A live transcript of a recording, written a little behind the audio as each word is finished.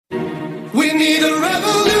We need a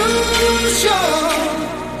revolution.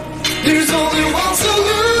 There's only one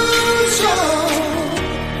solution.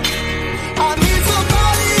 I need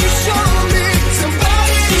somebody to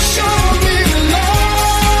show me love.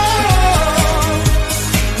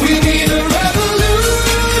 We need a revolution.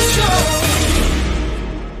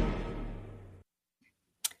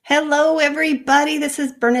 Hello, everybody. This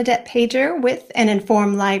is Bernadette Pajer with an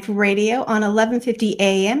Informed Live Radio on 1150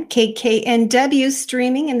 AM, KKNW,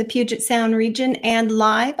 streaming in the Puget Sound region and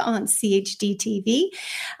live on CHD TV,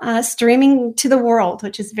 streaming to the world,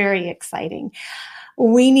 which is very exciting.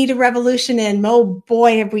 We need a revolution, and oh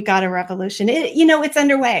boy, have we got a revolution. It's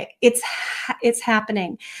underway. It's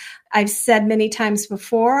happening. I've said many times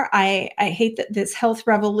before, I hate that this health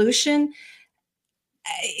revolution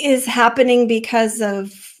is happening because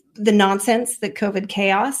of the nonsense, the COVID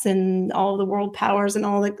chaos and all the world powers and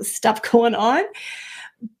all the stuff going on.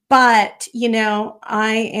 But,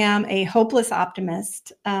 I am a hopeless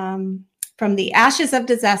optimist. From the ashes of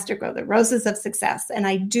disaster grow the roses of success. And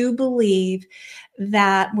I do believe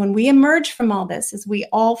that when we emerge from all this, as we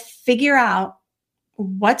all figure out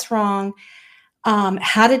what's wrong,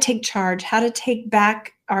 how to take charge, how to take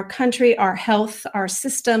back our country, our health, our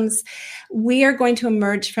systems, we are going to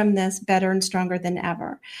emerge from this better and stronger than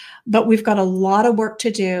ever. But we've got a lot of work to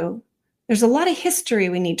do. There's a lot of history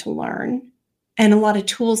we need to learn and a lot of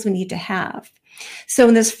tools we need to have. So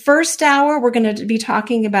in this first hour, we're going to be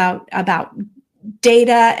talking about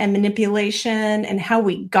data and manipulation and how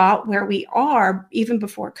we got where we are even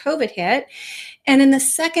before COVID hit. And in the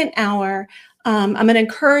second hour, I'm going to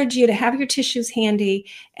encourage you to have your tissues handy.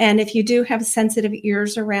 And if you do have sensitive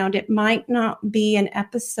ears around, it might not be an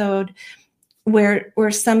episode where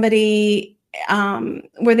somebody,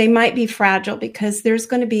 where they might be fragile, because there's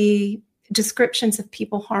going to be descriptions of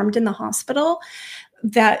people harmed in the hospital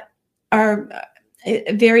that are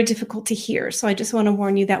very difficult to hear. So I just want to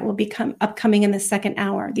warn you that will become upcoming in the second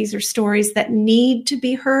hour. These are stories that need to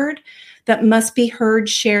be heard, that must be heard,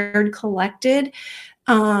 shared, collected,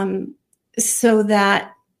 so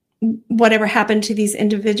that whatever happened to these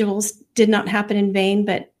individuals did not happen in vain,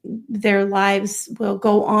 but their lives will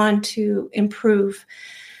go on to improve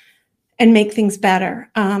and make things better.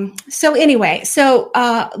 So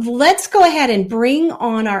let's go ahead and bring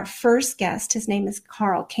on our first guest. His name is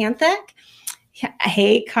Carl Kanthek.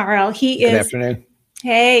 Hey, Carl. Good afternoon.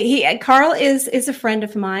 Hey, Carl is a friend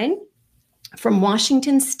of mine from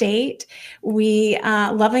Washington State. We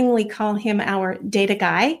lovingly call him our data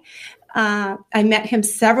guy. I met him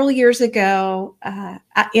several years ago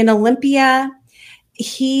in Olympia.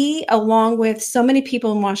 He, along with so many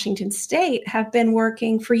people in Washington State, have been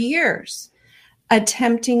working for years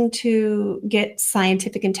attempting to get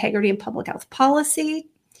scientific integrity in public health policy,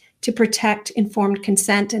 to protect informed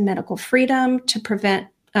consent and medical freedom, to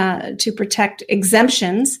protect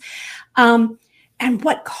exemptions. And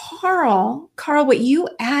what Carl, what you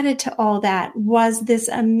added to all that was this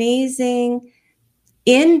amazing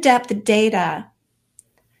in-depth data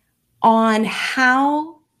on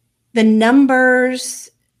how the numbers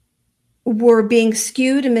were being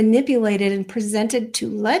skewed and manipulated and presented to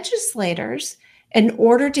legislators in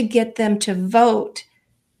order to get them to vote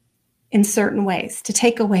in certain ways, to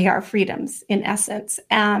take away our freedoms, in essence.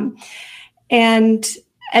 And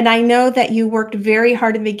I know that you worked very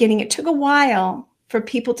hard in the beginning. It took a while for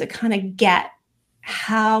people to kind of get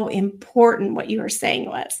how important what you were saying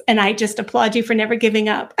was. And I just applaud you for never giving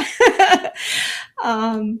up.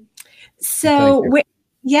 And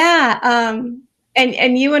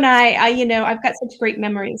you and I, I've got such great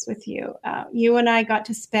memories with you. You and I got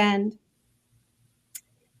to spend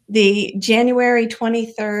the January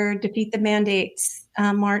 23rd Defeat the Mandates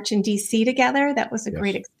march in DC together. That was a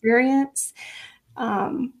great experience.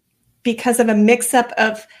 Because of a mix-up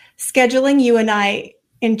of scheduling, you and I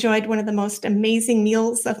enjoyed one of the most amazing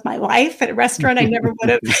meals of my life at a restaurant I never would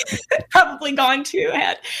have probably gone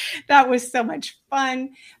to. That was so much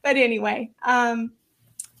fun. But anyway,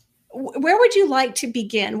 where would you like to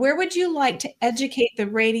begin? Where would you like to educate the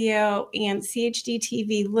radio and CHD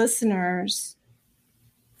TV listeners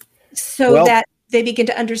so that they begin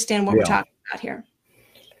to understand what we're talking about here?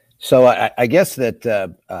 So I guess that,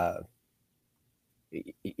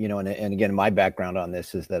 and again, my background on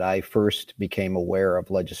this is that I first became aware of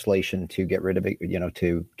legislation to get rid of it,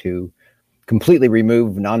 to completely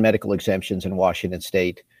remove non-medical exemptions in Washington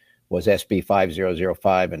State was SB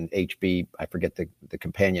 5005 and HB, I forget the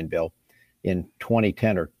companion bill, in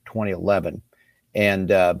 2010 or 2011.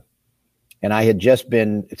 And I had just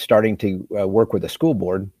been starting to work with a school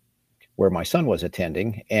board where my son was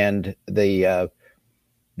attending. And the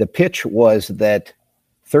pitch was that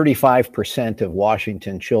 35% of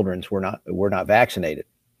Washington children were not vaccinated,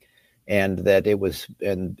 and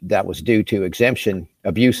that was due to exemption,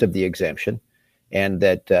 abuse of the exemption, and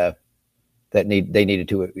that they needed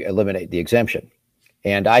to eliminate the exemption.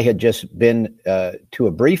 And I had just been to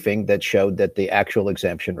a briefing that showed that the actual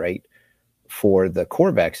exemption rate for the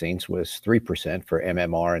core vaccines was 3% for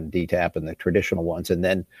MMR and DTaP and the traditional ones. And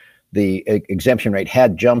then the exemption rate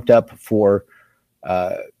had jumped up for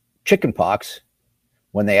chickenpox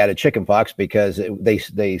when they added chickenpox, because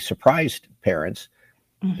they surprised parents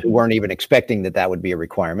who weren't even expecting that would be a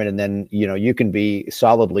requirement. And then, you can be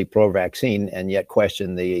solidly pro-vaccine and yet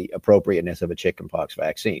question the appropriateness of a chickenpox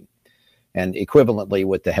vaccine. And equivalently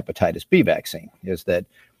with the hepatitis B vaccine is that,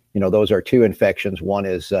 those are two infections. One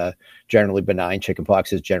is generally benign.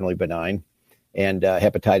 Chickenpox is generally benign. And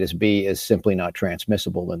hepatitis B is simply not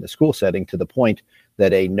transmissible in the school setting, to the point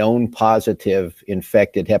that a known positive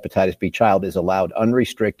infected hepatitis B child is allowed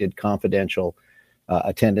unrestricted, confidential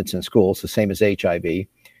attendance in schools, the same as HIV,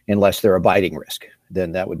 unless they're abiding risk.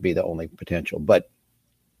 Then that would be the only potential. But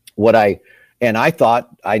I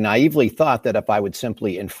naively thought that if I would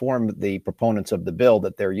simply inform the proponents of the bill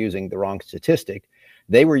that they're using the wrong statistic,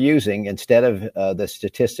 they were using, instead of the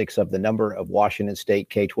statistics of the number of Washington State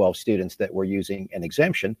K-12 students that were using an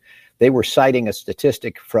exemption, they were citing a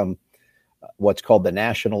statistic from what's called the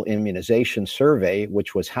National Immunization Survey,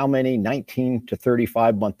 which was how many 19 to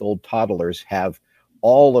 35-month-old toddlers have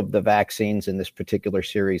all of the vaccines in this particular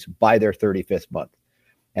series by their 35th month.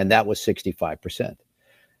 And that was 65%,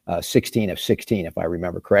 16 of 16, if I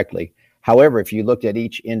remember correctly. However, if you looked at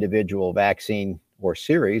each individual vaccine or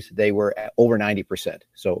series, they were over 90%.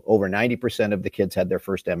 So over 90% of the kids had their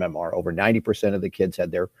first MMR. Over 90% of the kids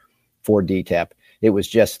had their 4DTaP. It was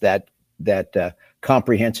just that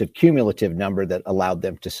comprehensive cumulative number that allowed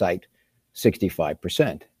them to cite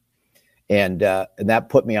 65%. And that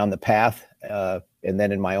put me on the path. And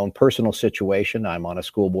then in my own personal situation, I'm on a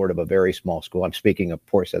school board of a very small school. I'm speaking, of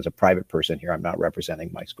course, as a private person here. I'm not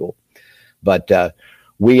representing my school. But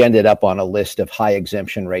we ended up on a list of high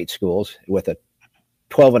exemption rate schools with a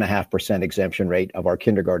 12.5% exemption rate of our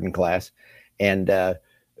kindergarten class. And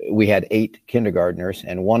we had 8 kindergartners,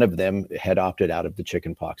 and one of them had opted out of the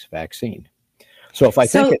chickenpox vaccine. So if I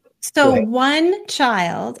one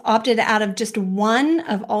child opted out of just one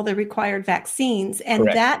of all the required vaccines, and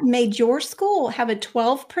Correct. That made your school have a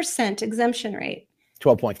 12% exemption rate.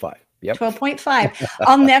 12.5. Yep. 12.5.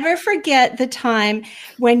 I'll never forget the time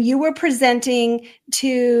when you were presenting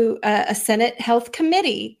to a Senate Health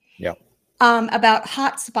Committee. Yep. About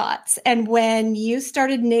hotspots, and when you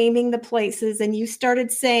started naming the places and you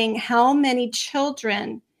started saying how many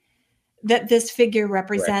children that this figure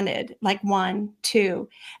represented, right, like 1, 2,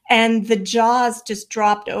 and the jaws just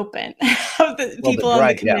dropped open of the people on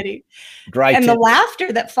the committee. Yeah. And the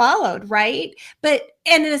laughter that followed, right?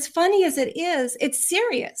 And as funny as it is, it's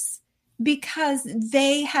serious, because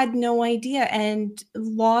they had no idea, and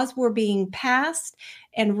laws were being passed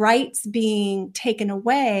and rights being taken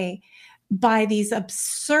away by these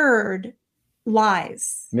absurd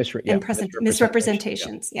lies and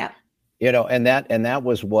misrepresentations. Yeah. And that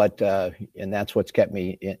was what, and that's what's kept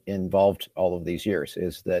me involved all of these years,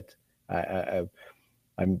 is that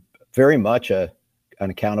I'm very much an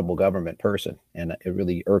accountable government person, and it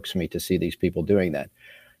really irks me to see these people doing that.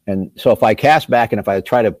 And so if I cast back and if I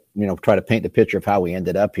try to paint the picture of how we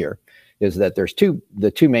ended up here, is that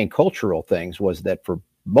the two main cultural things was that for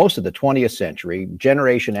most of the 20th century,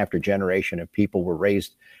 generation after generation of people were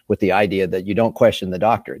raised with the idea that you don't question the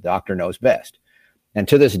doctor. The doctor knows best. And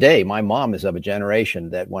to this day, my mom is of a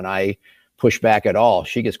generation that when I push back at all,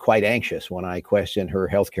 she gets quite anxious when I question her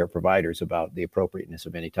healthcare providers about the appropriateness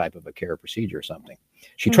of any type of a care procedure or something.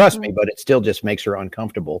 She trusts me, but it still just makes her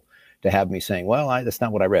uncomfortable to have me saying, well, that's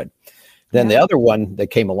not what I read. Then the other one that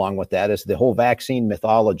came along with that is the whole vaccine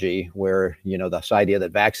mythology, where, this idea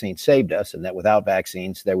that vaccines saved us and that without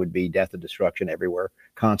vaccines, there would be death and destruction everywhere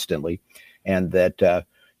constantly. And that,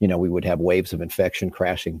 we would have waves of infection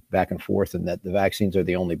crashing back and forth, and that the vaccines are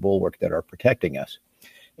the only bulwark that are protecting us.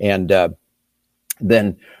 And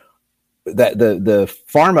then the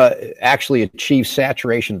pharma actually achieved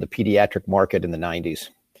saturation of the pediatric market in the 90s.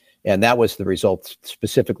 And that was the result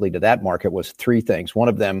specifically to that market was 3 things. One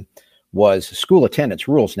of them was school attendance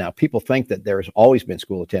rules. Now, people think that there's always been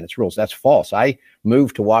school attendance rules. That's false. I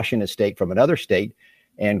moved to Washington State from another state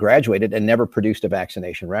and graduated and never produced a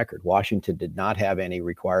vaccination record. Washington did not have any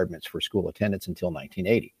requirements for school attendance until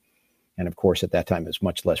 1980. And of course, at that time, it was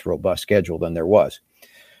much less robust schedule than there was.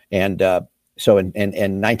 And So in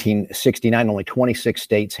 1969, only 26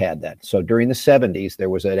 states had that. So during the 70s, there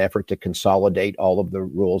was an effort to consolidate all of the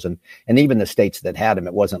rules, and even the states that had them,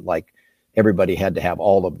 it wasn't like everybody had to have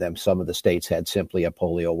all of them. Some of the states had simply a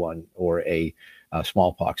polio one or a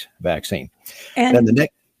smallpox vaccine. And then the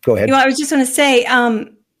next, go ahead. I was just going to say,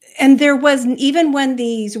 and there was, even when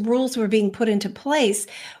these rules were being put into place,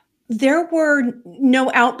 there were no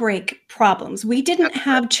outbreak problems. We didn't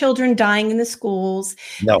have children dying in the schools.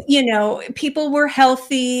 No. People were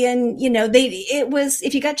healthy, and, it was,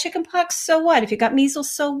 if you got chickenpox, so what? If you got measles,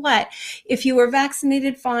 so what? If you were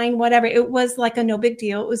vaccinated, fine, whatever. It was like a no big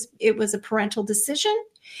deal. It was a parental decision.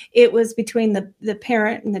 It was between the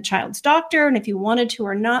parent and the child's doctor. And if you wanted to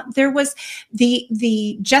or not, there was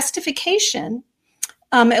the justification,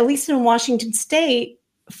 at least in Washington State,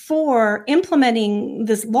 for implementing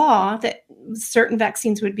this law that certain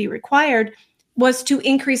vaccines would be required, was to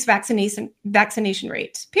increase vaccination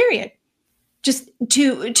rates, period. Just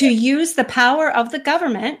to use the power of the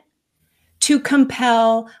government to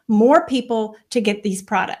compel more people to get these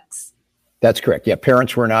products. That's correct. Yeah,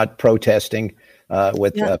 parents were not protesting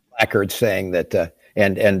with placards saying that,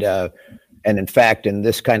 and in fact, in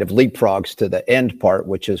this kind of leapfrogs to the end part,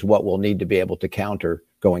 which is what we'll need to be able to counter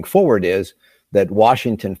going forward, is that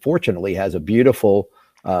Washington, fortunately, has a beautiful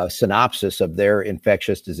synopsis of their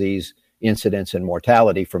infectious disease incidence and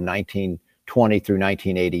mortality from 1920 through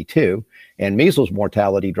 1982. And measles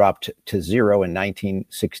mortality dropped to zero in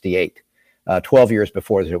 1968, 12 years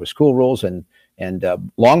before there was school rules and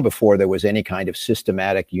long before there was any kind of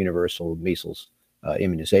systematic universal measles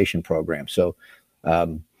immunization program. So,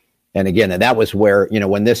 and that was where,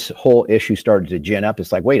 when this whole issue started to gin up,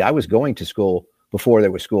 it's like, wait, I was going to school before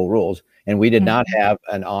there were school rules, and we did not have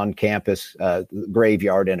an on-campus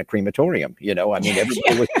graveyard and a crematorium.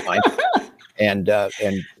 Everybody was fine, and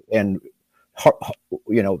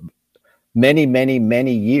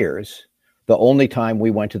many years, the only time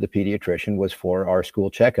we went to the pediatrician was for our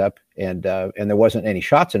school checkup, and there wasn't any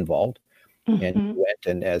shots involved. Mm-hmm. And you went,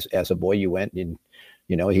 and as a boy, you went, and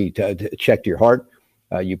he checked your heart,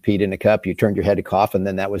 you peed in a cup, you turned your head to cough, and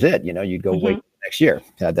then that was it. You'd go wait next year.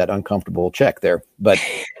 Had that uncomfortable check there, but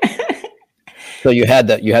so you had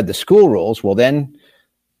the school rules. Well, then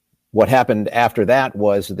what happened after that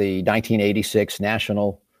was the 1986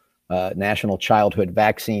 National Childhood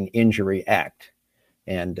Vaccine Injury Act,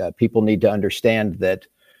 and people need to understand that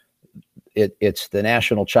it's the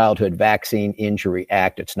National Childhood Vaccine Injury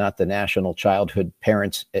Act. It's not the National Childhood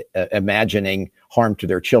Parents Imagining Harm to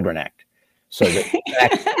Their Children Act. So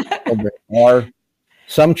that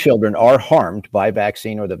some children are harmed by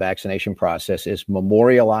vaccine or the vaccination process is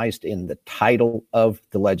memorialized in the title of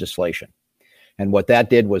the legislation. And what that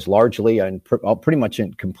did was largely and pretty much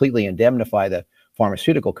completely indemnify the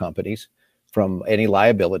pharmaceutical companies from any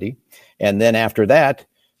liability. And then after that,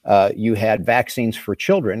 you had vaccines for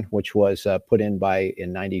children, which was put in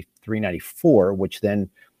 93, 94, which then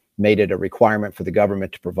made it a requirement for the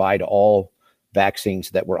government to provide all vaccines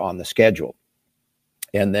that were on the schedule.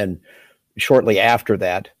 And then shortly after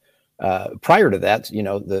that, prior to that,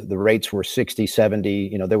 the rates were 60,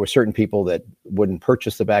 70. There were certain people that wouldn't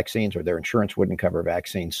purchase the vaccines or their insurance wouldn't cover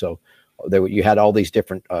vaccines. So you had all these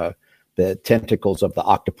different the tentacles of the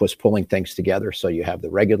octopus pulling things together. So you have the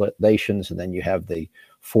regulations, and then you have the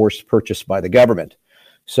forced purchase by the government.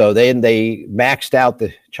 So then they maxed out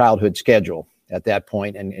the childhood schedule at that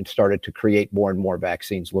point and started to create more and more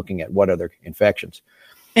vaccines looking at what other infections.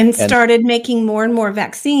 And started making more and more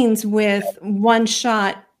vaccines with one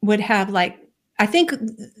shot would have I think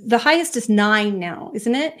the highest is 9 now,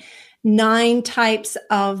 isn't it? 9 types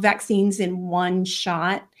of vaccines in one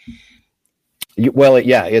shot.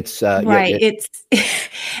 It's right. It's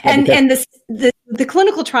and the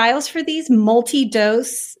clinical trials for these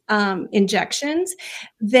multi-dose injections,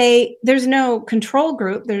 there's no control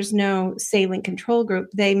group, there's no saline control group.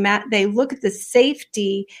 They look at the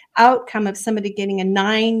safety outcome of somebody getting a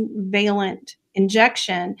 9-valent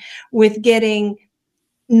injection with getting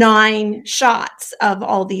 9 shots of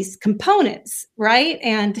all these components, right?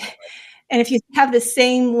 And if you have the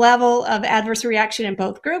same level of adverse reaction in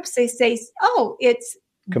both groups, they say, oh, it's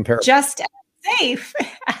just as safe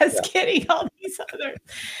as getting all these other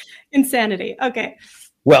insanity. Okay.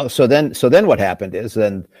 Well, so then what happened is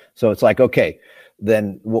so it's like, okay,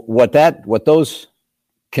 then what those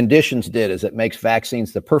conditions did is it makes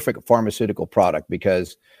vaccines the perfect pharmaceutical product,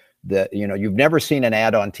 because you've never seen an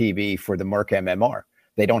ad on TV for the Merck MMR.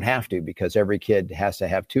 they don't have to, because every kid has to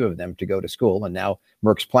have 2 of them to go to school. And now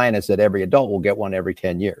Merck's plan is that every adult will get one every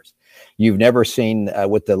 10 years. You've never seen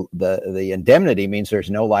with the indemnity means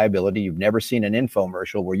there's no liability. You've never seen an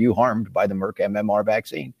infomercial. Were you harmed by the Merck MMR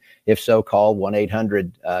vaccine? If so, call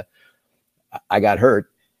 1-800 I got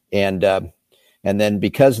hurt. And then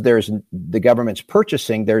because the government's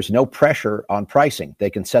purchasing, there's no pressure on pricing. They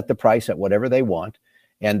can set the price at whatever they want.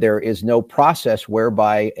 And there is no process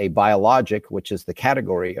whereby a biologic, which is the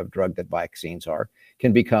category of drug that vaccines are,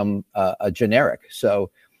 can become a generic.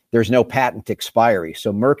 So there's no patent expiry.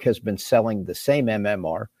 So Merck has been selling the same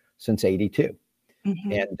MMR since 82.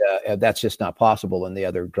 Mm-hmm. And that's just not possible in the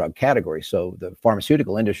other drug categories. So the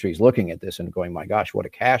pharmaceutical industry is looking at this and going, my gosh, what a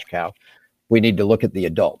cash cow. We need to look at the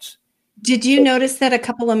adults. Did you notice that a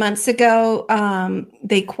couple of months ago,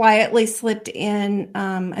 they quietly slipped in,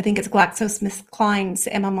 I think it's GlaxoSmithKline's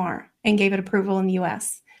MMR and gave it approval in the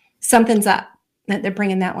U.S. Something's up that they're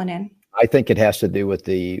bringing that one in. I think it has to do with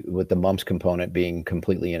the mumps component being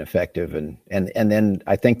completely ineffective, and then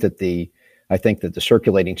I think that the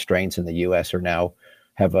circulating strains in the U.S. are now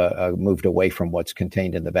have moved away from what's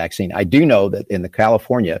contained in the vaccine. I do know that in the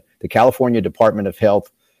California Department of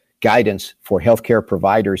Health guidance for healthcare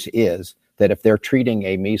providers is that if they're treating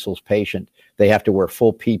a measles patient, they have to wear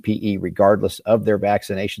full PPE regardless of their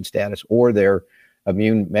vaccination status or their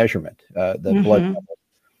immune measurement, the blood level.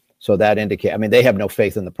 So that indicates, I mean, they have no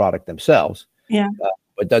faith in the product themselves. Yeah.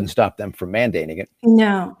 But doesn't stop them from mandating it.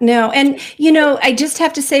 No. And, I just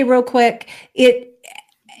have to say real quick,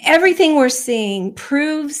 everything we're seeing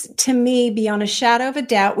proves to me beyond a shadow of a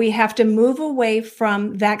doubt, we have to move away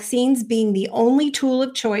from vaccines being the only tool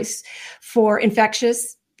of choice for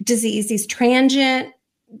infectious disease, these transient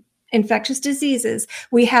infectious diseases.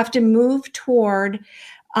 We have to move toward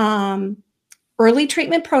early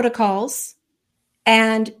treatment protocols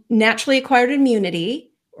and naturally acquired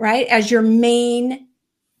immunity, right? As your main,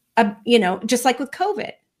 just like with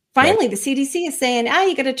COVID. Finally, the CDC is saying,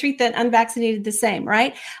 you got to treat the unvaccinated the same,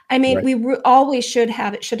 right? I mean, we always should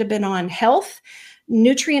have been on health,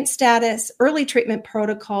 nutrient status, early treatment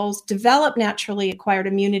protocols, develop naturally acquired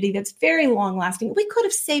immunity that's very long lasting. We could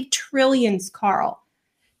have saved trillions, Carl.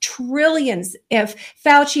 Trillions if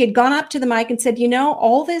Fauci had gone up to the mic and said,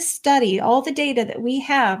 all this study, all the data that we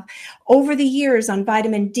have over the years on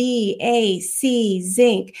vitamin D, A, C,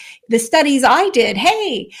 zinc, the studies I did,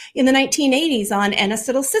 in the 1980s on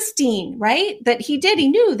N-acetylcysteine, right? He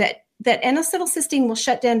knew that N-acetylcysteine will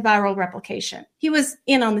shut down viral replication. He was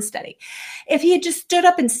in on the study. If he had just stood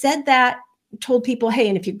up and said that, told people,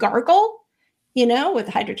 and if you gargle, with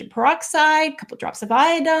hydrogen peroxide, a couple drops of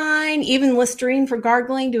iodine, even Listerine for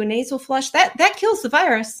gargling, do a nasal flush, that kills the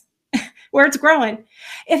virus where it's growing.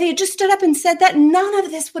 If he had just stood up and said that, none of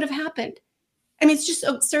this would have happened. I mean, it's just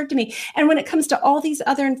so absurd to me. And when it comes to all these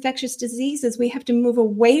other infectious diseases, we have to move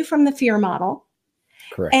away from the fear model.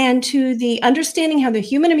 Correct. And to the understanding how the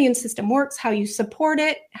human immune system works, how you support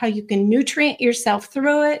it, how you can nutrient yourself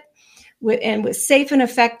through it, with safe and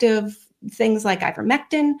effective things like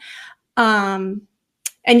ivermectin.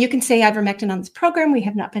 And you can say ivermectin on this program. We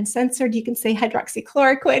have not been censored. You can say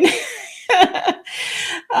hydroxychloroquine.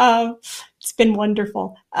 It's been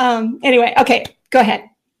wonderful. Anyway, okay, go ahead.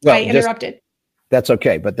 Well, I interrupted. That's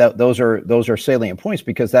okay. But those are salient points,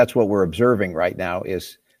 because that's what we're observing right now,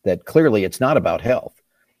 is that clearly it's not about health,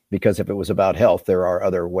 because if it was about health, there are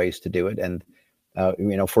other ways to do it. And,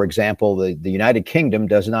 for example, the United Kingdom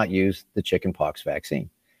does not use the chickenpox vaccine.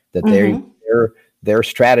 That their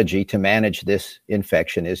strategy to manage this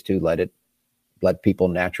infection is to let people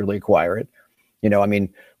naturally acquire it.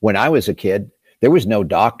 When I was a kid, there was no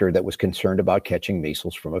doctor that was concerned about catching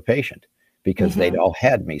measles from a patient, because they'd all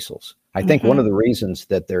had measles. I think one of the reasons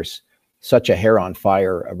that there's such a hair on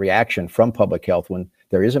fire reaction from public health when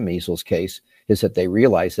there is a measles case is that they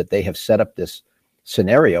realize that they have set up this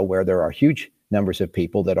scenario where there are huge numbers of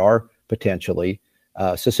people that are potentially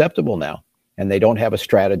susceptible now. And they don't have a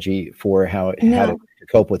strategy for how to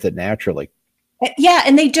cope with it naturally. Yeah,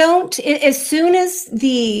 and they don't. As soon as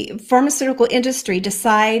the pharmaceutical industry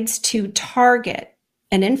decides to target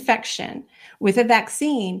an infection with a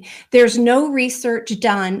vaccine, there's no research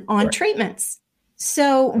done on treatments.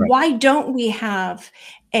 So why don't we have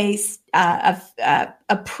a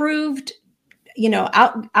approved,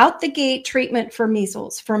 out the gate treatment for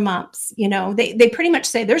measles, for mumps? They pretty much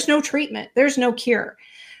say there's no treatment, there's no cure.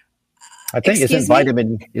 I think isn't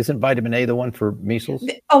vitamin A the one for measles?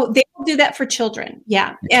 They will do that for children.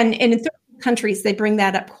 Yeah. And in third countries, they bring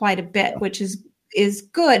that up quite a bit, which is is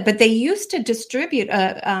good, but they used to distribute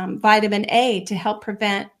vitamin A to help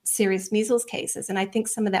prevent serious measles cases, and I think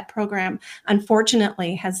some of that program,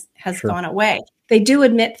 unfortunately, has gone away. They do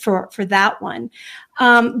admit for that one,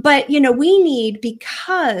 but we need,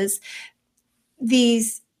 because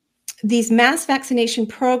these mass vaccination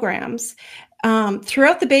programs threw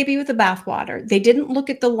out the baby with the bathwater. They didn't look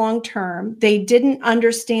at the long term. They didn't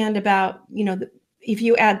understand about if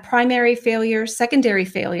you add primary failure, secondary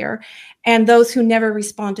failure, and those who never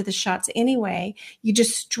respond to the shots anyway, you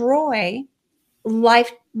destroy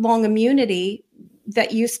lifelong immunity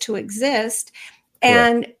that used to exist.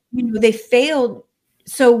 And they failed.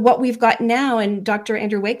 So what we've got now, and Dr.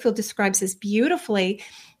 Andrew Wakefield describes this beautifully,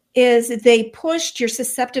 is they pushed your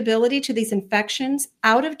susceptibility to these infections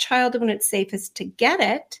out of childhood when it's safest to get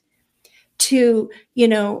it, to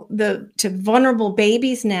to vulnerable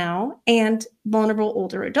babies now and vulnerable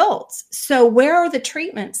older adults. So where are the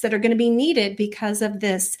treatments that are going to be needed because of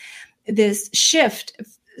this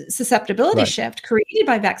susceptibility shift created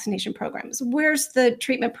by vaccination programs? Where's the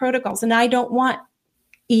treatment protocols? And I don't want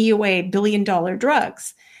EUA billion-dollar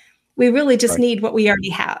drugs. We really just need what we already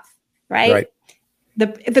have, right? The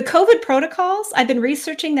COVID protocols, I've been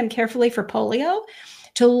researching them carefully for polio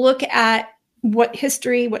to look at what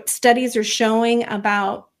studies are showing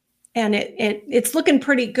about, and it's looking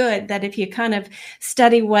pretty good that if you kind of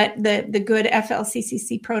study what the good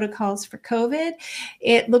FLCCC protocols for COVID,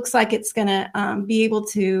 it looks like it's going to be able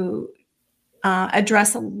to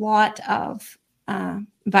address a lot of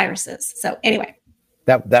viruses. So anyway.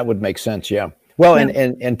 That would make sense, yeah. Well,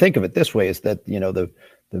 and think of it this way: is that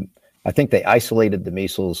I think they isolated the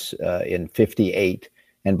measles in 1958,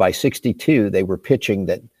 and by 1962 they were pitching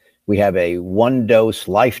that we have a one-dose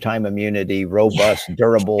lifetime immunity, robust,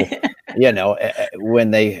 durable.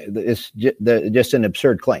 When it's just an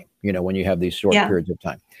absurd claim. When you have these short periods of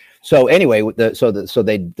time. So anyway, so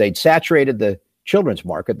they'd saturated the children's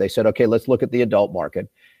market. They said, okay, let's look at the adult market.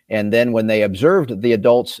 And then when they observed the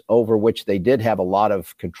adults over which they did have a lot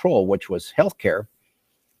of control, which was healthcare,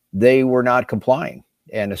 they were not complying.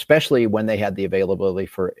 And especially when they had the availability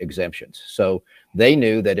for exemptions. So they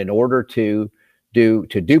knew that in order to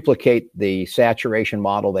duplicate the saturation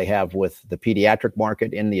model they have with the pediatric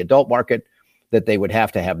market in the adult market, that they would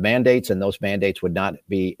have to have mandates, and those mandates would not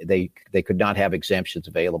be, they could not have exemptions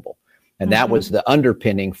available. And that was the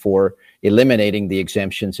underpinning for eliminating the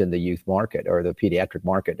exemptions in the youth market or the pediatric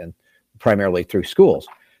market, and primarily through schools.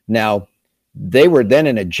 Now, they were then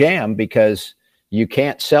in a jam because you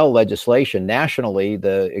can't sell legislation. Nationally,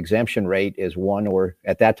 the exemption rate is 1 or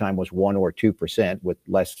 2% with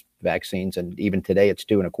less vaccines. And even today it's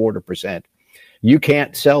 2.25%. You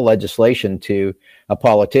can't sell legislation to a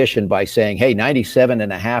politician by saying, hey,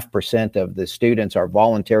 97.5% of the students are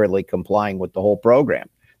voluntarily complying with the whole program.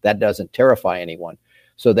 That doesn't terrify anyone.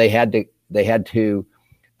 So they had to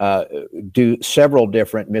do several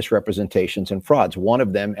different misrepresentations and frauds. One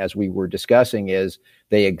of them, as we were discussing, is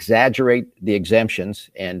they exaggerate the exemptions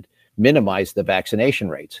and minimize the vaccination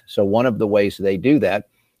rates. So one of the ways they do that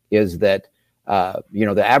is that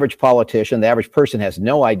the average politician, the average person has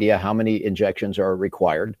no idea how many injections are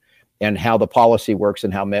required and how the policy works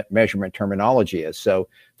and how measurement terminology is. So,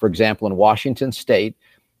 for example, in Washington State,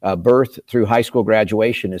 birth through high school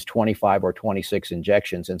graduation is 25 or 26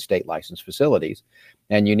 injections in state licensed facilities.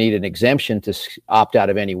 And you need an exemption to opt out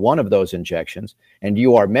of any one of those injections. And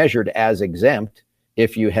you are measured as exempt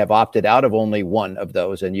if you have opted out of only one of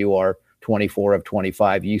those and you are 24 of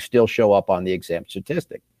 25, you still show up on the exempt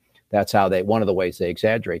statistic. That's how one of the ways they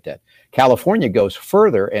exaggerate that. California goes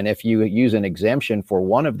further, and if you use an exemption for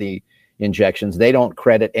one of the injections, they don't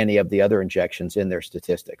credit any of the other injections in their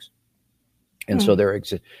statistics. And so they're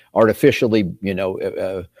artificially,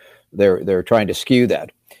 they're trying to skew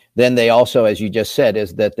that. Then they also, as you just said,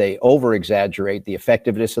 is that they over-exaggerate the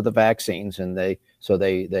effectiveness of the vaccines, and they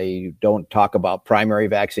don't talk about primary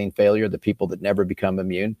vaccine failure, the people that never become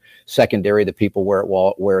immune, secondary, the people where it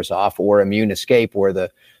wears off, or immune escape, where the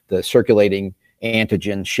circulating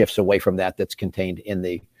antigen shifts away from that's contained in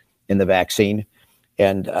the vaccine,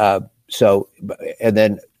 and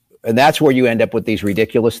that's where you end up with these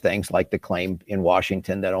ridiculous things like the claim in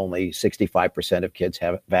Washington that only 65% of kids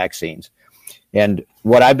have vaccines. And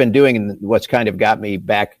what I've been doing, and what's kind of got me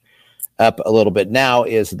back up a little bit now,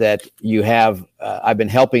 is that you have, I've been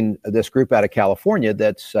helping this group out of California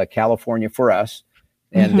that's California for Us,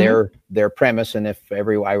 and their premise, and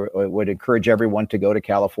I would encourage everyone to go to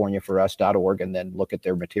californiaforus.org and then look at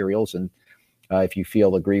their materials, and if you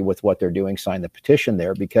agree with what they're doing, sign the petition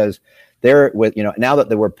there, because they're with, now that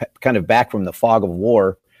they were kind of back from the fog of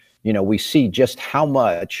war, we see just how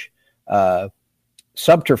much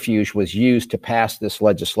subterfuge was used to pass this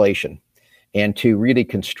legislation and to really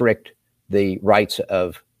constrict the rights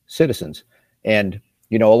of citizens. And,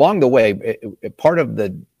 along the way, part of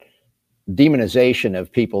the demonization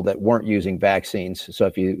of people that weren't using vaccines. So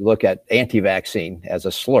if you look at anti-vaccine as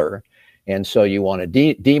a slur, and so you want to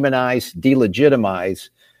demonize, delegitimize,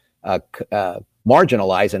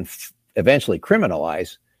 marginalize, and eventually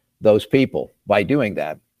criminalize those people by doing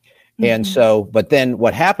that. Mm-hmm. And so, but then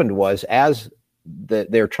what happened was, as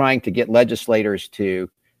they're trying to get legislators to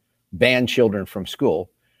ban children from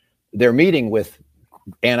school, they're meeting with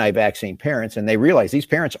anti-vaccine parents, and they realize these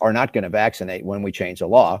parents are not going to vaccinate when we change the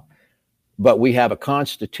law, but we have a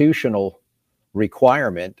constitutional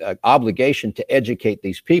requirement, obligation to educate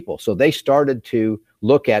these people. So they started to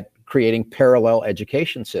look at creating parallel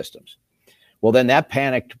education systems. Well, then that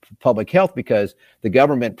panicked public health, because the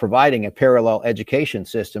government providing a parallel education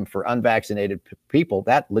system for unvaccinated people,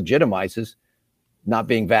 that legitimizes not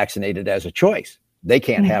being vaccinated as a choice. They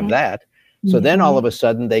can't have that. So then all of a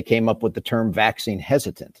sudden they came up with the term vaccine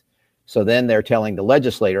hesitant. So then they're telling the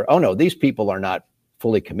legislator, oh no, these people are not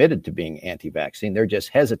fully committed to being anti-vaccine. They're just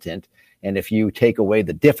hesitant. And if you take away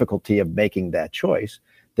the difficulty of making that choice,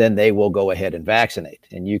 then they will go ahead and vaccinate.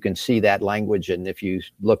 And you can see that language. And if you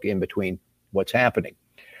look in between what's happening.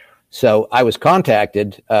 So I was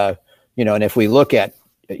contacted, and if we look at,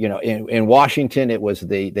 in Washington, it was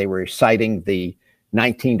they were citing the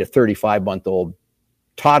 19 to 35-month-old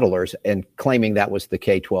toddlers and claiming that was the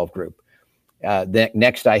K-12 group.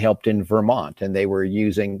 Next, I helped in Vermont, and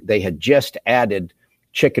they had just added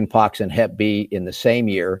chickenpox and Hep B in the same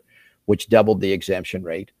year, which doubled the exemption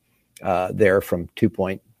rate there from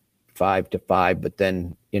 2.5 to 5. But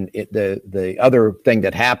then the other thing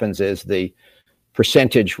that happens is the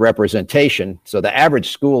percentage representation. So the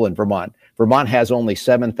average school in Vermont has only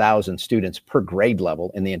 7,000 students per grade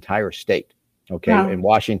level in the entire state. Okay. Wow. In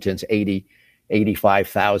Washington's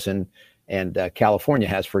 85,000, and California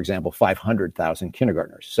has, for example, 500,000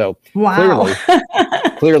 kindergartners. So wow.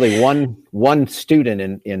 clearly one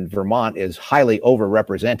student in Vermont is highly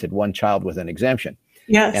overrepresented, one child with an exemption.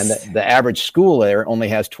 Yes. And the average school there only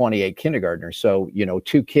has 28 kindergartners. So,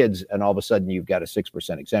 2 kids, and all of a sudden you've got a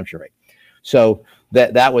 6% exemption rate. So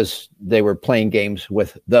they were playing games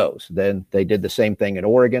with those. Then they did the same thing in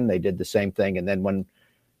Oregon. They did the same thing. And then when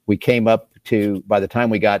we came up by the time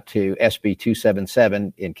we got to SB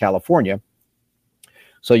 277 in California,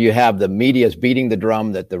 so you have the media's beating the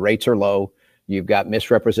drum that the rates are low. You've got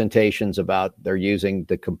misrepresentations about they're using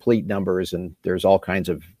the complete numbers, and there's all kinds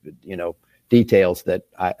of, details that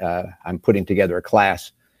I'm putting together a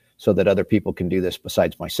class so that other people can do this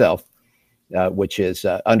besides myself, which is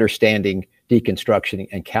understanding, deconstruction,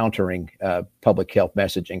 and countering public health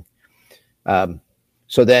messaging.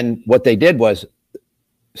 So then what they did was,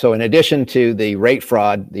 so in addition to the rate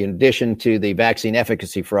fraud, in addition to the vaccine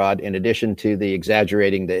efficacy fraud, in addition to the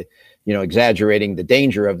exaggerating the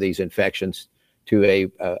danger of these infections to a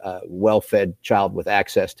well-fed child with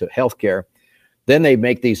access to healthcare, then they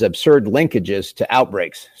make these absurd linkages to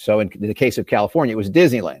outbreaks. So in the case of California, it was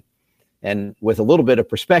Disneyland. And with a little bit of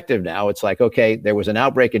perspective now, it's like, okay, there was an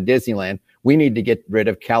outbreak in Disneyland. We need to get rid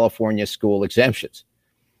of California school exemptions.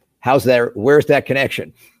 Where's that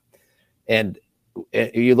connection? And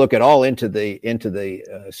you look at all into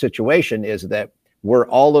the situation is that were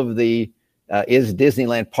all of the is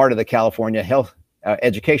Disneyland part of the California health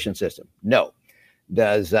education system? No.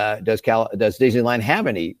 Does Disneyland have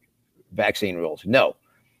any vaccine rules? No.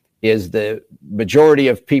 Is the majority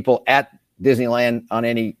of people at Disneyland on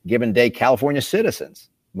any given day California citizens,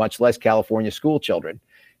 much less California school children?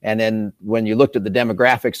 And then when you looked at the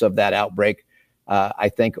demographics of that outbreak, I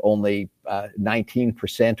think only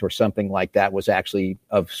 19% or something like that was actually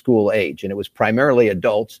of school age. And it was primarily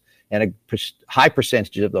adults, and a high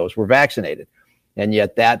percentage of those were vaccinated. And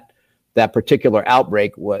yet that particular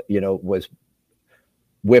outbreak was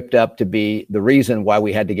whipped up to be the reason why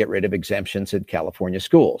we had to get rid of exemptions in California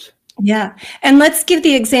schools. Yeah. And let's give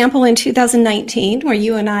the example in 2019, where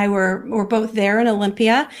you and I were both there in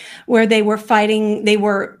Olympia, where they were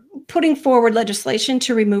putting forward legislation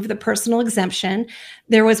to remove the personal exemption.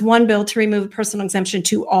 There was one bill to remove the personal exemption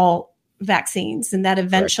to all vaccines, and that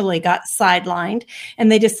eventually got sidelined.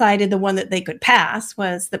 And they decided the one that they could pass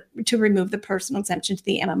was to remove the personal exemption to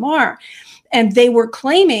the MMR. And they were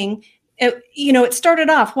claiming, it started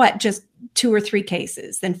off, just 2 or 3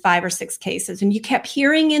 cases, then 5 or 6 cases. And you kept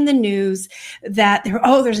hearing in the news that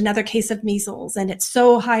there's another case of measles, and it's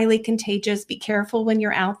so highly contagious. Be careful when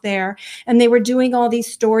you're out there. And they were doing all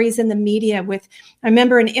these stories in the media I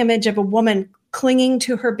remember an image of a woman clinging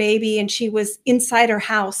to her baby, and she was inside her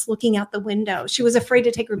house looking out the window. She was afraid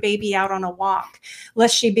to take her baby out on a walk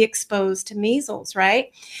lest she be exposed to measles,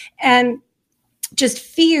 right? And just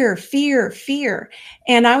fear, fear, fear.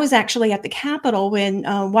 And I was actually at the Capitol when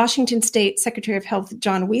Washington State Secretary of Health,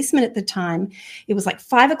 John Weisman at the time, it was like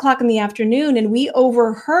 5:00 in the afternoon, and we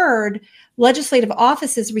overheard legislative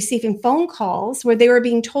offices receiving phone calls where they were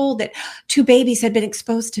being told that 2 babies had been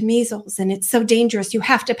exposed to measles, and it's so dangerous. You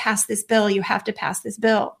have to pass this bill. You have to pass this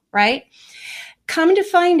bill, right? Come to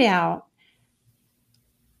find out,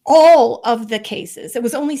 all of the cases, it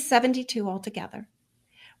was only 72 altogether,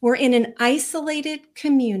 were in an isolated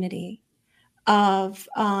community of,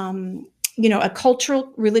 a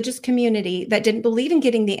cultural, religious community that didn't believe in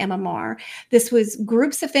getting the MMR. This was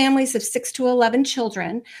groups of families of 6 to 11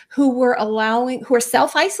 children who were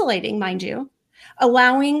self-isolating, mind you,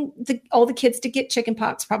 allowing all the kids to get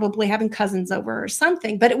chickenpox, probably having cousins over or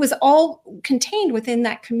something. But it was all contained within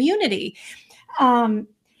that community.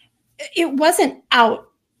 It wasn't out,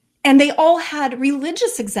 and they all had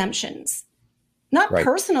religious exemptions. Not Right.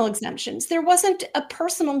 personal exemptions. There wasn't a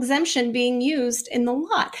personal exemption being used in the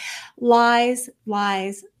lot. Lies,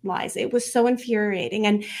 lies, lies. It was so infuriating.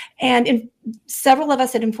 And several of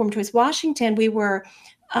us at Informed Choice Washington, we were,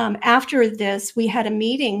 after this, we had a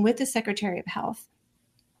meeting with the Secretary of Health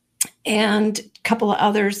and a couple of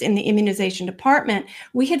others in the immunization department.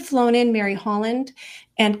 We had flown in Mary Holland,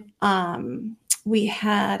 and I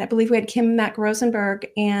believe we had Kim Mack Rosenberg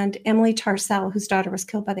and Emily Tarsell, whose daughter was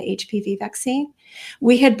killed by the HPV vaccine.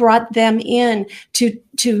 We had brought them in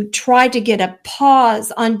to try to get a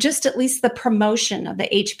pause on just at least the promotion of the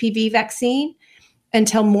HPV vaccine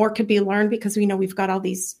until more could be learned, because we know we've got all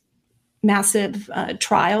these massive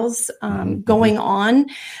trials going on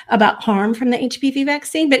about harm from the HPV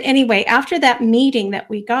vaccine. But anyway, after that meeting that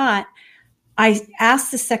we got, I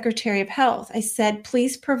asked the Secretary of Health, I said,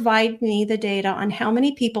 please provide me the data on how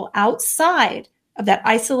many people outside of that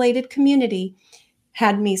isolated community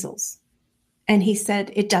had measles. And he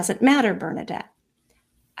said, it doesn't matter, Bernadette.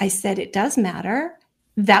 I said, it does matter.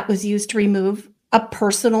 That was used to remove a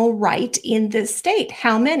personal right in this state.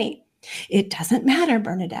 How many? It doesn't matter,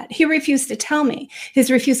 Bernadette. He refused to tell me.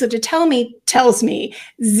 His refusal to tell me tells me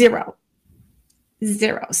 0.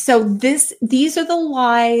 So these are the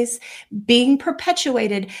lies being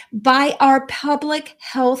perpetuated by our public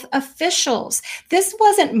health officials. This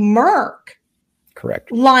wasn't Merck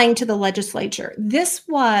Correct. lying to the legislature. This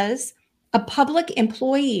was a public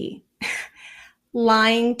employee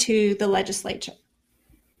lying to the legislature.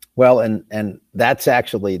 Well, and that's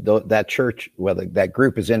actually that church. Well, that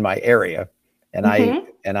group is in my area, and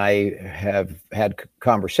I have had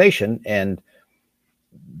conversation, and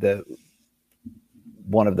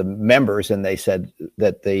one of the members, and they said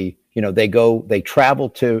that they travel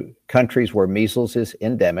to countries where measles is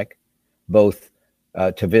endemic, both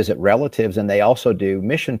to visit relatives, and they also do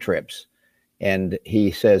mission trips. And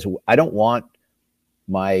he says, I don't want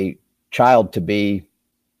my child to be,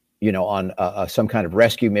 on some kind of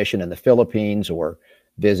rescue mission in the Philippines or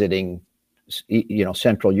visiting,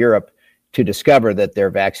 Central Europe to discover that their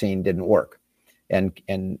vaccine didn't work.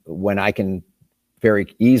 And when I can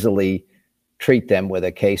very easily treat them with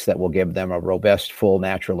a case that will give them a robust, full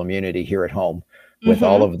natural immunity here at home with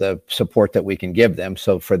all of the support that we can give them.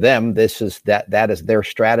 So for them, that is their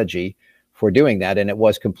strategy for doing that. And it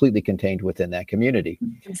was completely contained within that community.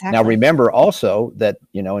 Exactly. Now, remember also that,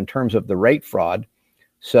 in terms of the rate fraud,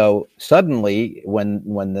 so suddenly when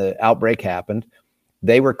the outbreak happened,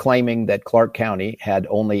 they were claiming that Clark County had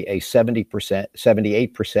only a 78%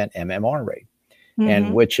 MMR rate.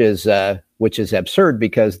 And which is absurd,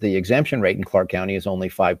 because the exemption rate in Clark County is only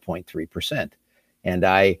 5.3%. And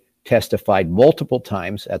I testified multiple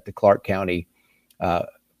times at the Clark County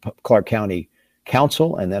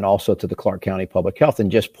Council, and then also to the Clark County Public Health,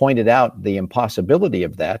 and just pointed out the impossibility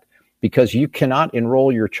of that, because you cannot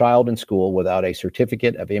enroll your child in school without a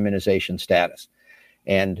certificate of immunization status.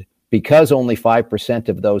 And because only 5%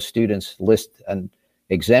 of those students list an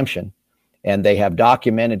exemption, and they have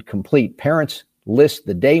documented complete, parents list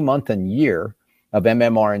the day, month, and year of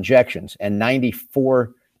MMR injections, and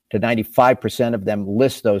 94 to 95% of them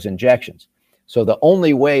list those injections. So the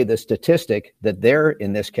only way the statistic that they're,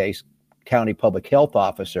 in this case, county public health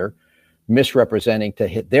officer, misrepresenting to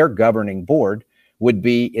hit their governing board would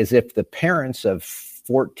be as if the parents of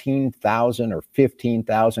 14,000 or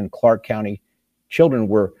 15,000 Clark County children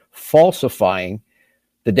were falsifying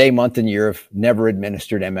the day, month, and year of never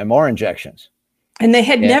administered MMR injections. And they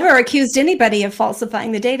had never accused anybody of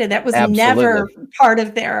falsifying the data. That was never part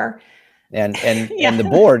of their. And the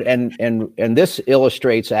board, and this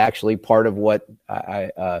illustrates actually part of what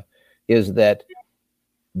is that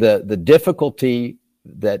the difficulty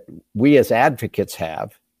that we as advocates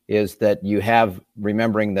have is that you have,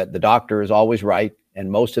 remembering that the doctor is always right,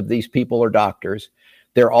 and most of these people are doctors.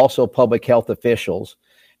 They're also public health officials.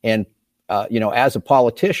 And, as a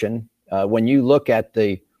politician, when you look at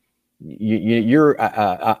I'm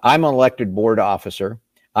an elected board officer.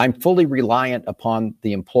 I'm fully reliant upon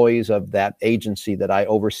the employees of that agency that I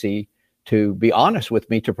oversee to be honest with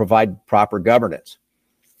me, to provide proper governance.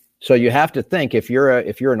 So you have to think, if you're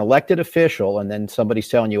an elected official and then somebody's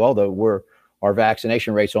telling you, our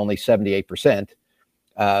vaccination rate's only 78%,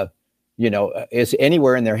 is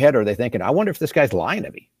anywhere in their head, are they thinking, I wonder if this guy's lying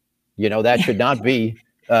to me? That should not be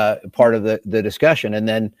part of the discussion. And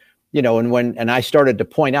then, and I started to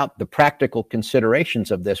point out the practical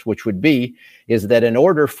considerations of this, which would be, is that in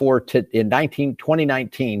order in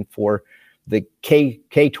 2019, for the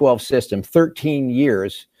K-12 system, 13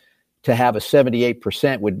 years to have a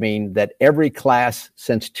 78% would mean that every class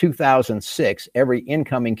since 2006, every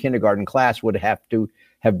incoming kindergarten class would have to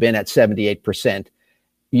have been at 78%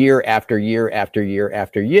 year after year after year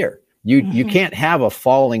after year. You can't have a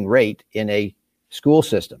falling rate in a school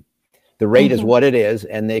system. The rate is what it is,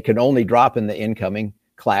 and they can only drop in the incoming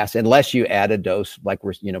class unless you add a dose, like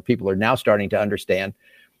people are now starting to understand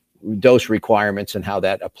dose requirements and how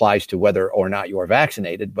that applies to whether or not you are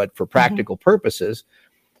vaccinated. But for practical purposes,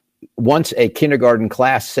 once a kindergarten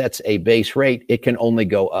class sets a base rate, it can only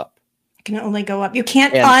go up. It can only go up. You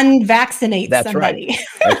can't unvaccinate somebody. Right.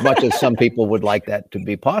 As much as some people would like that to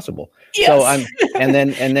be possible. Yes. So and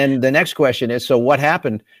then the next question is, so what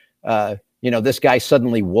happened? This guy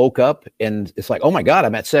suddenly woke up and it's like, oh my God,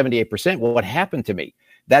 I'm at 78%. Well, what happened to me?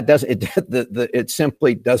 It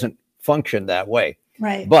simply doesn't function that way.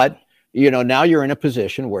 Right. But, now you're in a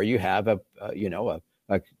position where you have a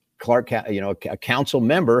council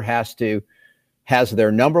member has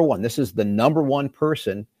their number one. This is the number one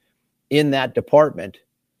person in that department.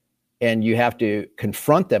 And you have to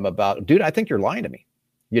confront them about, dude, I think you're lying to me.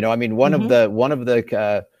 One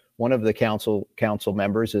of the council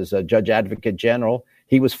members is a judge advocate general.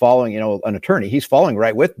 He was following, an attorney. He's following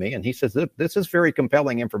right with me. And he says, this is very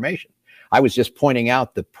compelling information. I was just pointing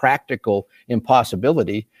out the practical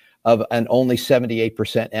impossibility of an only 78%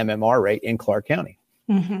 MMR rate in Clark County.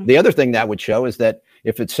 The other thing that would show is that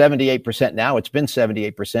if it's 78% now, it's been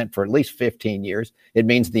 78% for at least 15 years. It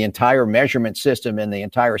means the entire measurement system in the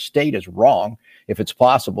entire state is wrong. If it's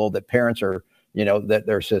possible that parents are, that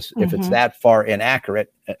there's this, if it's that far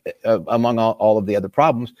inaccurate among all of the other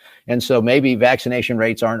problems. And so maybe vaccination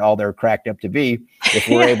rates aren't all they're cracked up to be if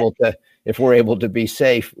we're able to be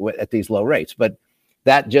safe at these low rates. But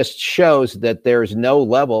that just shows that there's no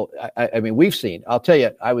level. I mean, we've seen, I'll tell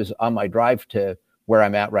you, I was on my drive to where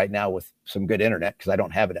I'm at right now with some good internet because I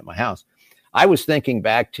don't have it at my house. I was thinking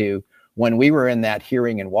back to when we were in that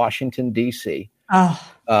hearing in Washington, D.C.,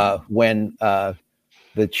 when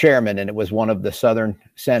the chairman, and it was one of the Southern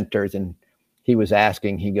senators, and he was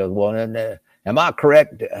asking, he goes, well, am I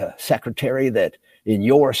correct, Secretary, that in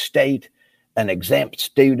your state, an exempt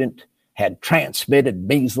student had transmitted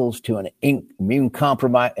measles to an immune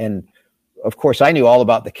compromised? And of course, I knew all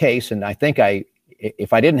about the case. And I think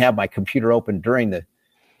if I didn't have my computer open during the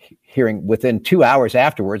hearing, within 2 hours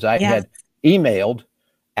afterwards, I had emailed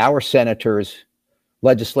our senators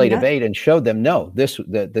legislative aid and showed them, no,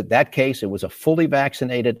 that case, it was a fully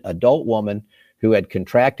vaccinated adult woman who had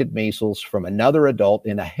contracted measles from another adult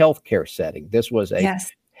in a healthcare setting. This was a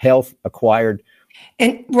health acquired.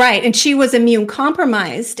 And she was immune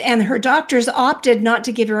compromised, and her doctors opted not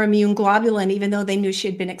to give her immune globulin, even though they knew she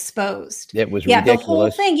had been exposed. It was ridiculous. The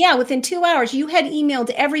whole thing. Yeah. Within 2 hours, you had emailed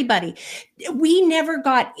everybody. We never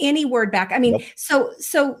got any word back. I mean,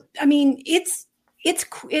 I mean, it's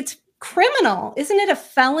criminal. Isn't it a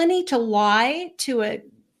felony to lie to a?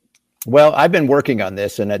 Well, I've been working on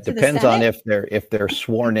this, and it depends on if they're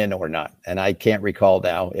sworn in or not. And I can't recall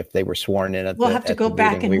now if they were sworn in. We'll have to go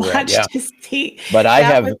back and watch to see. But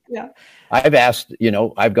I've asked,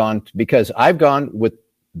 I've gone with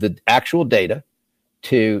the actual data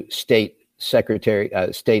to state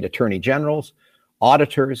attorney generals,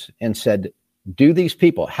 auditors, and said, do these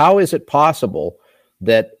people, how is it possible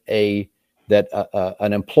that an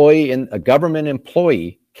employee, a government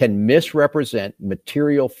employee, can misrepresent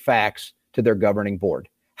material facts to their governing board?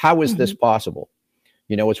 How is this possible?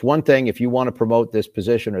 It's one thing if you want to promote this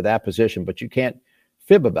position or that position, but you can't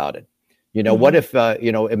fib about it. What if,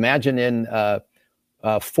 imagine in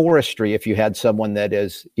forestry, if you had someone that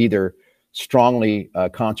is either strongly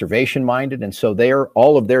conservation minded, and so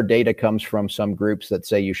all of their data comes from some groups that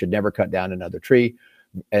say you should never cut down another tree.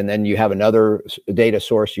 And then you have another data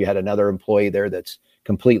source. You had another employee there that's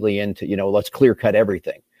completely into, let's clear cut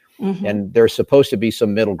everything. And there's supposed to be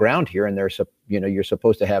some middle ground here, and you're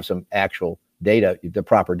supposed to have some actual data, the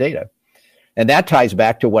proper data. And that ties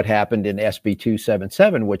back to what happened in SB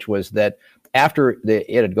 277, which was that after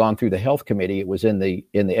it had gone through the health committee, it was in the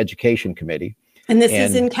education committee. And this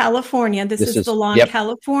is in California. This is the law in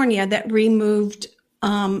California that removed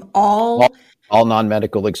all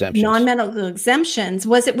non-medical exemptions. Non-medical exemptions.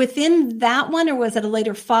 Was it within that one, or was it a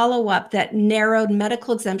later follow-up that narrowed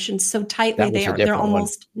medical exemptions so tightly they're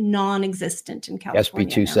almost non-existent in California?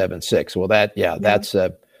 SB 276. Well,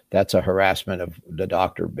 that's a harassment of the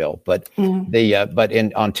doctor bill. But on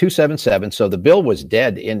 277, so the bill was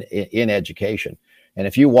dead in education. And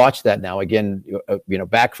if you watch that now, again,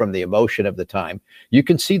 back from the emotion of the time, you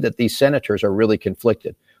can see that these senators are really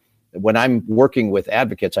conflicted. When I'm working with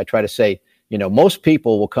advocates, I try to say, most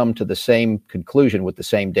people will come to the same conclusion with the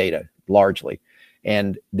same data, largely.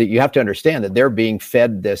 And that you have to understand that they're being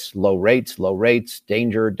fed this low rates,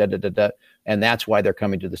 danger, and that's why they're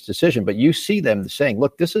coming to this decision. But you see them saying,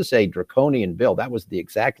 look, this is a draconian bill. That was the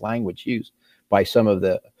exact language used by some of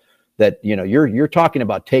you're talking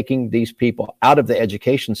about taking these people out of the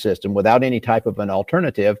education system without any type of an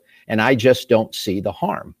alternative, and I just don't see the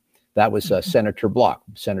harm. That was Senator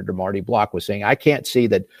Marty Block was saying, I can't see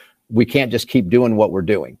that we can't just keep doing what we're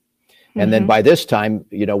doing. And then by this time,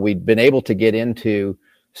 we'd been able to get into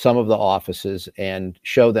some of the offices and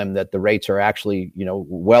show them that the rates are actually,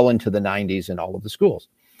 well into the 90s in all of the schools.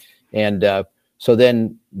 And so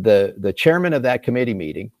then the chairman of that committee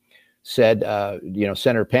meeting said,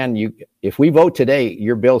 Senator Pan, if we vote today,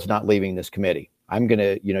 your bill's not leaving this committee. I'm going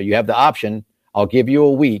to, you have the option. I'll give you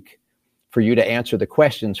a week for you to answer the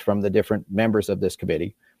questions from the different members of this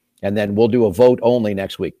committee. And then we'll do a vote only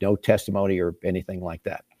next week. No testimony or anything like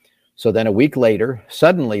that. So then a week later,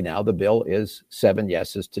 suddenly now the bill is 7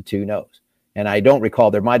 yeses to 2 noes. And I don't recall,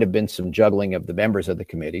 there might have been some juggling of the members of the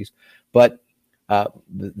committees, but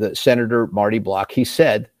the Senator Marty Block, he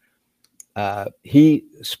said, he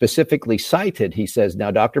specifically cited, he says,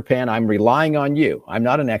 now, Dr. Pan, I'm relying on you. I'm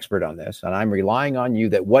not an expert on this, and I'm relying on you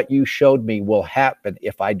that what you showed me will happen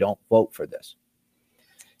if I don't vote for this.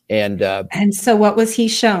 And so what was he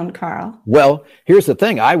shown, Carl? Well, here's the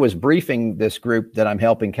thing. I was briefing this group that I'm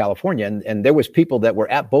helping California, and there was people that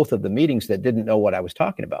were at both of the meetings that didn't know what I was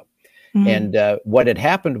talking about. And what had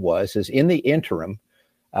happened is in the interim,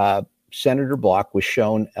 Senator Block was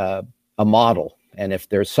shown a model. And if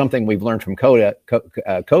there's something we've learned from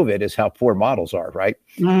COVID is how poor models are, right?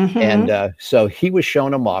 And so he was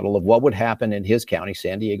shown a model of what would happen in his county,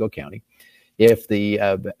 San Diego County, if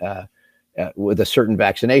with a certain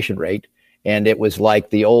vaccination rate. And it was like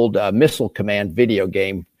the old Missile Command video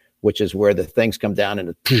game, which is where the things come down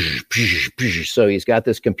and so he's got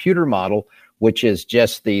this computer model, which is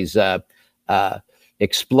just these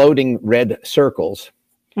exploding red circles.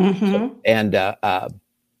 There's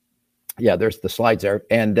the slides there.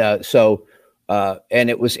 And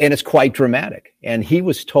it's quite dramatic. And he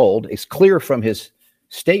was told, it's clear from his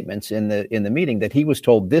statements in the meeting that he was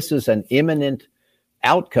told this is an imminent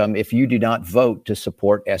outcome if you do not vote to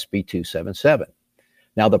support SB 277.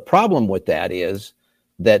 Now, the problem with that is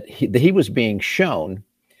that he was being shown,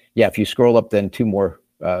 if you scroll up then 4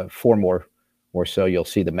 more or so, you'll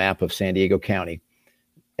see the map of San Diego County.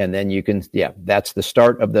 And then you can, that's the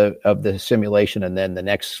start of the simulation. And then the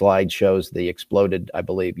next slide shows the exploded, I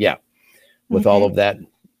believe, with all of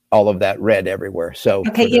that red everywhere. So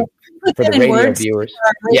for the radio viewers,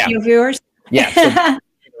 so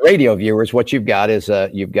radio viewers, what you've got is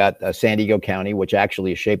you've got San Diego County, which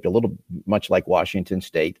actually is shaped a little much like Washington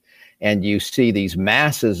State, and you see these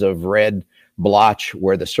masses of red blotch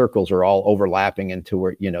where the circles are all overlapping into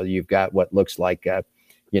where you've got what looks like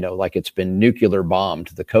like it's been nuclear bombed.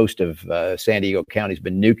 The coast of San Diego County has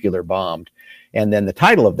been nuclear bombed, and then the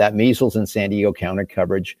title of that: measles in San Diego County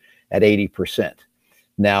coverage at 80%.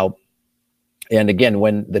 Now, and again,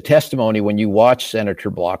 when you watch Senator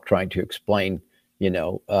Block trying to explain.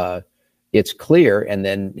 It's clear, and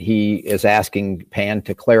then he is asking Pan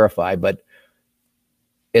to clarify, but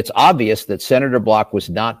it's obvious that Senator Block was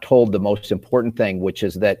not told the most important thing, which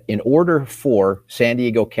is that in order for San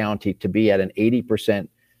Diego County to be at an 80%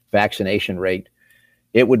 vaccination rate,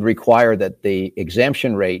 it would require that the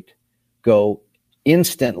exemption rate go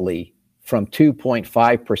instantly from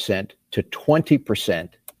 2.5% to 20%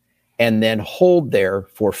 and then hold there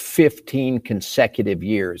for 15 consecutive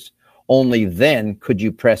years. Only then could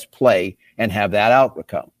you press play and have that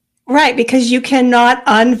outcome. Right, because you cannot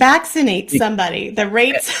unvaccinate somebody. The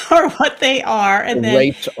rates are what they are. And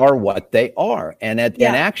rates are what they are. And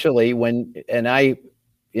actually,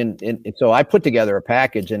 so I put together a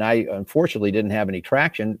package, and I unfortunately didn't have any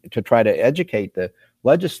traction to try to educate the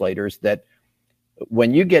legislators that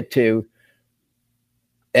when you get to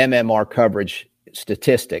MMR coverage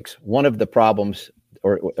statistics, one of the problems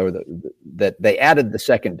that they added the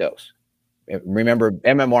second dose. Remember,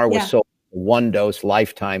 MMR was so one dose,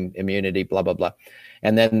 lifetime immunity, blah, blah, blah.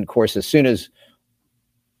 And then, of course, as soon as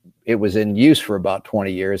it was in use for about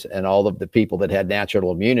 20 years and all of the people that had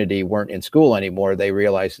natural immunity weren't in school anymore, they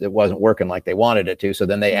realized it wasn't working like they wanted it to. So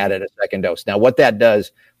then they added a second dose. Now, what that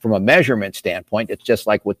does from a measurement standpoint, it's just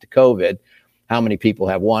like with the COVID, how many people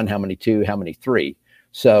have one, how many two, how many three.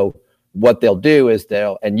 So what they'll do is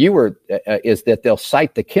they'll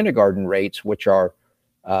cite the kindergarten rates, which are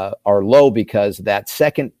low because that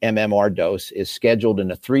second MMR dose is scheduled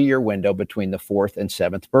in a 3-year window between the 4th and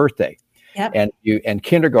 7th birthday. Yep. And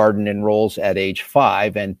kindergarten enrolls at age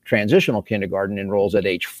 5, and transitional kindergarten enrolls at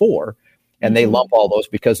age 4. And they lump all those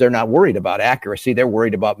because they're not worried about accuracy. They're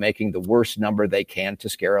worried about making the worst number they can to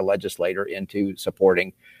scare a legislator into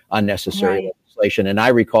supporting unnecessary legislation. And I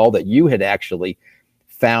recall that you had actually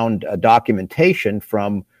found a documentation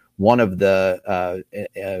from one of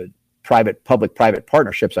the public-private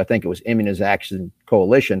partnerships. I think it was Immunization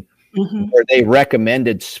Coalition, where they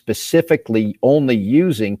recommended specifically only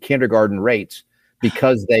using kindergarten rates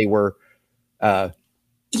because they were.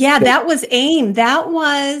 That was AIM. That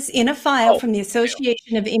was in a file from the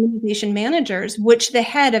Association of Immunization Managers, which the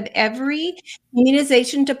head of every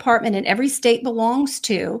immunization department in every state belongs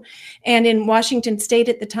to. And in Washington State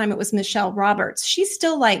at the time, it was Michelle Roberts. She's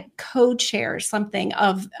still like co-chair or something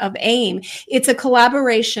of AIM. It's a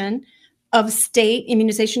collaboration of state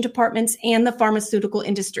immunization departments and the pharmaceutical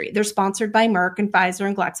industry. They're sponsored by Merck and Pfizer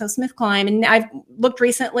and GlaxoSmithKline. And I've looked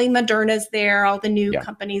recently, Moderna's there, all the new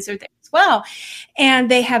companies are there as well. And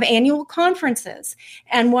they have annual conferences.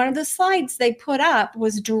 And one of the slides they put up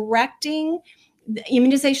was directing the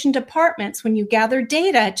immunization departments, when you gather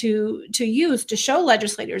data to use to show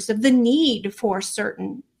legislators of the need for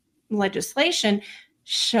certain legislation,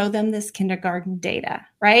 show them this kindergarten data,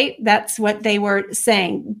 right? That's what they were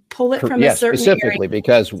saying. Pull it from a certain specifically area.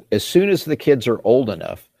 Because as soon as the kids are old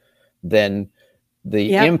enough, then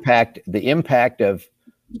the impact of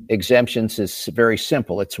exemptions is very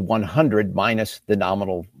simple. It's 100 minus the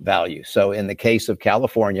nominal value. So in the case of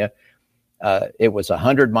California, it was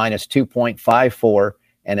 100 minus 2.54,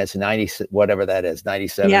 and it's 90, whatever that is,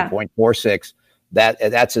 97.46.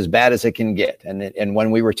 That's as bad as it can get. And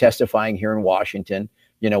when we were testifying here in Washington,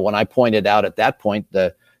 when I pointed out at that point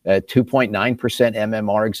the 2.9%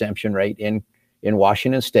 MMR exemption rate in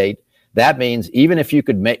Washington State, that means even if you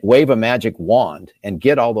could wave a magic wand and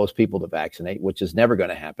get all those people to vaccinate, which is never going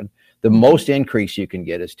to happen, the most increase you can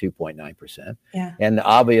get is 2.9%. Yeah. And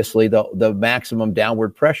obviously the maximum downward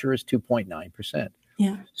pressure is 2.9%.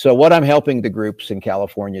 Yeah. So what I'm helping the groups in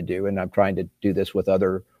California do, and I'm trying to do this with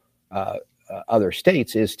other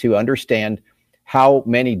states, is to understand how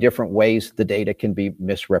many different ways the data can be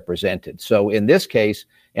misrepresented. So in this case,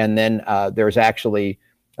 and then there's actually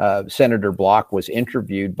Senator Block was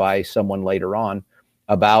interviewed by someone later on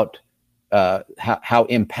about how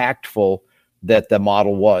impactful that the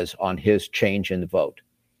model was on his change in the vote,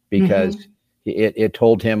 because it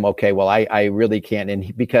told him, okay, well, I really can't.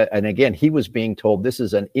 And again, he was being told this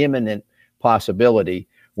is an imminent possibility,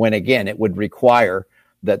 when again, it would require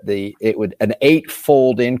that an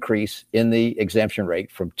 8-fold increase in the exemption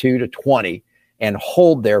rate from 2 to 20 and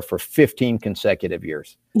hold there for 15 consecutive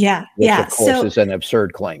years. Which of course is an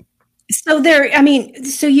absurd claim.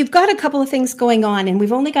 So you've got a couple of things going on, and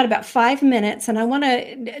we've only got about 5 minutes, and I want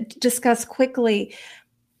to discuss quickly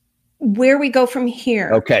where we go from here.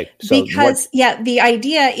 Okay. So the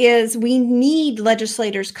idea is we need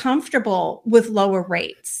legislators comfortable with lower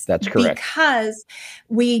rates. That's correct. Because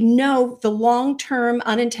we know the long-term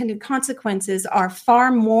unintended consequences are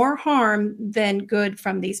far more harm than good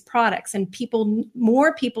from these products. And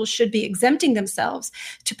more people should be exempting themselves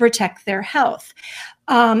to protect their health.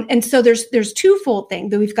 And so there's twofold thing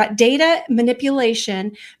that we've got data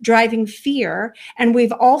manipulation driving fear, and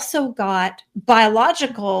we've also got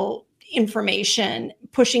biological information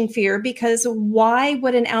pushing fear, because why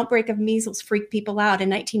would an outbreak of measles freak people out? In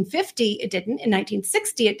 1950, it didn't. In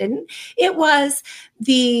 1960, it didn't. It was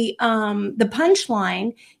the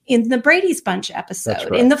punchline in the Brady's Bunch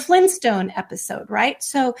episode, in the Flintstone episode, right?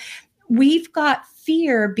 So we've got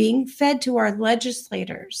fear being fed to our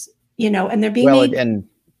legislators, and they're being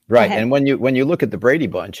And when you look at the Brady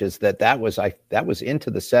Bunch, is that was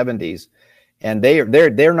into the 70s, and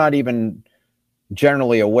they're not even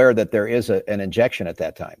generally aware that there is an injection at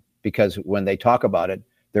that time, because when they talk about it,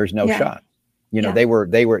 there's no shot. You know, Yeah.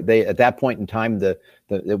 they at that point in time,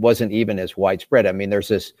 it wasn't even as widespread. I mean, there's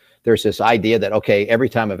this idea that, okay, every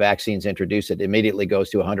time a vaccine's introduced, it immediately goes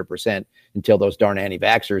to 100% until those darn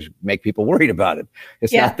anti-vaxxers make people worried about it.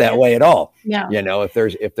 It's not that way at all. No. You know, if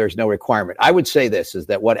there's no requirement. I would say this is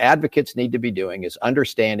that what advocates need to be doing is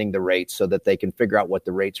understanding the rates so that they can figure out what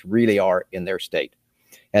the rates really are in their state.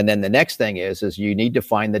 And then the next thing is you need to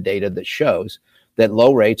find the data that shows that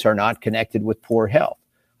low rates are not connected with poor health.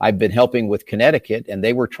 I've been helping with Connecticut, and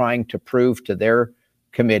they were trying to prove to their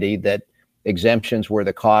committee that exemptions were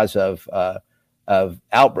the cause of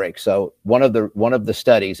outbreaks. So one of the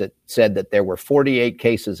studies that said that there were 48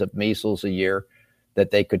 cases of measles a year that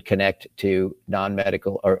they could connect to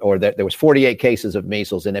non-medical, or that there was 48 cases of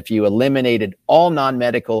measles, and if you eliminated all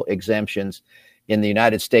non-medical exemptions in the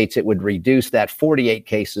United States, it would reduce that 48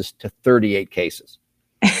 cases to 38 cases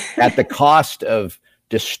at the cost of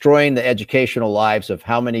destroying the educational lives of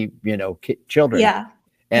how many, children. Yeah.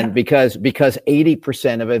 And because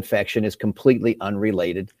 80% of infection is completely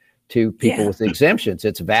unrelated to people with exemptions,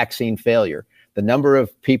 it's vaccine failure. The number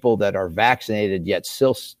of people that are vaccinated yet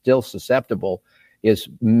still susceptible is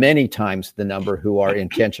many times the number who are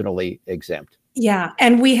intentionally exempt. Yeah.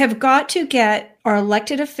 And we have got to get our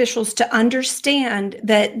elected officials to understand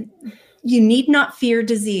that you need not fear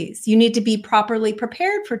disease. You need to be properly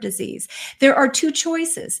prepared for disease. There are two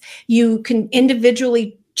choices. You can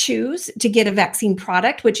individually choose to get a vaccine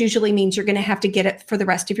product, which usually means you're going to have to get it for the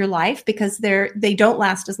rest of your life because they don't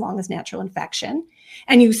last as long as natural infection,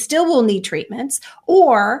 and you still will need treatments.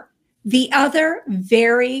 Or the other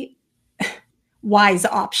very wise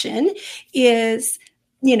option is,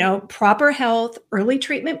 proper health, early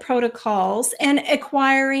treatment protocols, and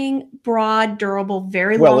acquiring broad, durable,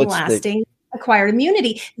 very long-lasting acquired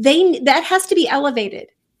immunity. That has to be elevated.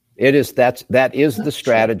 That is the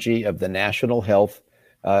strategy of the National Health,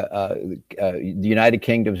 the United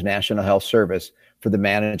Kingdom's National Health Service for the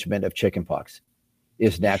management of chickenpox,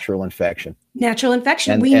 is natural infection. Natural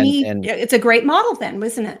infection. It's a great model then,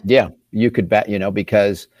 isn't it? Yeah, you could bet,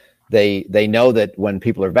 because they know that when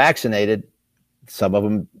people are vaccinated, some of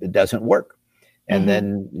them, it doesn't work. And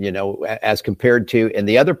then, as compared to, and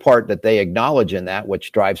the other part that they acknowledge in that,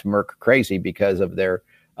 which drives Merck crazy because of their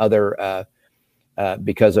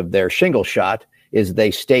shingle shot, is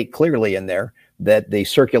they state clearly in there that the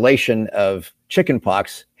circulation of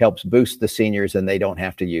chickenpox helps boost the seniors and they don't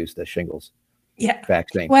have to use the shingles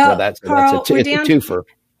vaccine. Well, so Carl, it's a twofer.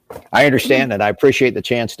 I understand and I appreciate the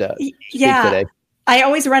chance to speak today. I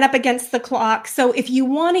always run up against the clock. So if you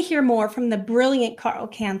want to hear more from the brilliant Carl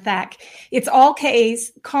Kanthak, it's all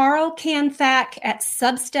K's, Carl Kanthak at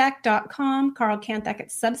Substack.com, Carl Kanthak at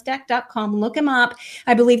Substack.com. Look him up.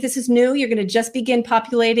 I believe this is new. You're going to just begin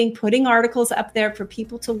putting articles up there for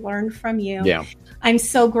people to learn from you. Yeah. I'm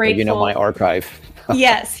so grateful. My archive.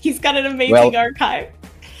 Yes, he's got an amazing archive.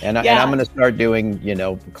 And I'm going to start doing,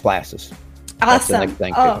 classes. Awesome. That's the next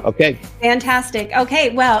thing. Okay. Fantastic.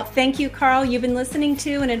 Okay. Well, thank you, Carl. You've been listening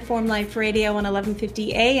to an Informed Life Radio on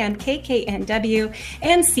 1150 AM, KKNW,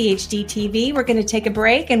 and CHD TV. We're going to take a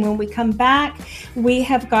break. And when we come back, we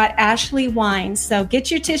have got Ashley Wines. So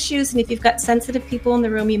get your tissues. And if you've got sensitive people in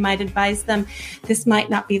the room, you might advise them this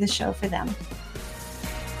might not be the show for them.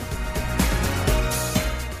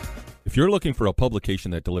 If you're looking for a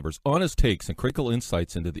publication that delivers honest takes and critical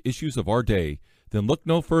insights into the issues of our day, then look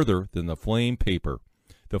no further than The Flame Paper.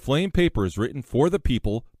 The Flame Paper is written for the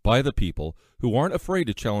people, by the people, who aren't afraid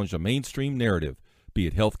to challenge a mainstream narrative, be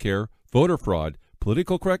it healthcare, voter fraud,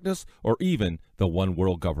 political correctness, or even the one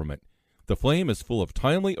world government. The Flame is full of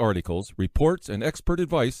timely articles, reports, and expert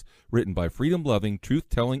advice written by freedom-loving,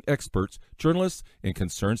 truth-telling experts, journalists, and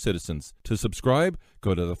concerned citizens. To subscribe,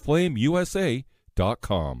 go to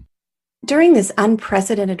theflameusa.com. During this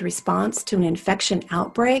unprecedented response to an infection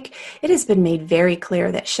outbreak, it has been made very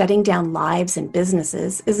clear that shutting down lives and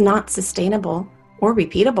businesses is not sustainable or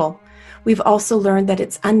repeatable. We've also learned that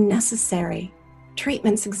it's unnecessary.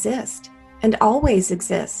 Treatments exist and always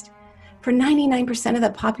exist. For 99% of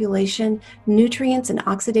the population, nutrients and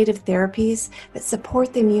oxidative therapies that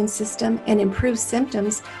support the immune system and improve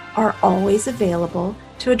symptoms are always available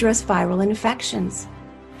to address viral infections.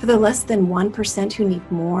 For the less than 1% who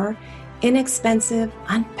need more, inexpensive,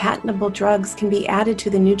 unpatentable drugs can be added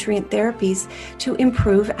to the nutrient therapies to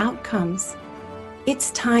improve outcomes.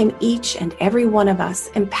 It's time each and every one of us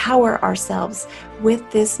empower ourselves with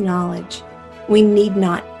this knowledge. We need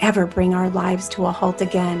not ever bring our lives to a halt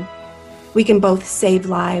again. We can both save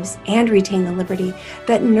lives and retain the liberty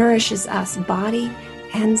that nourishes us body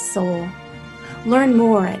and soul. Learn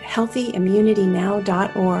more at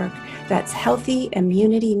healthyimmunitynow.org. That's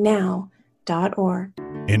healthyimmunitynow.org.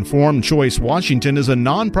 Informed Choice Washington is a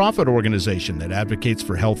nonprofit organization that advocates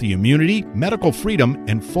for healthy immunity, medical freedom,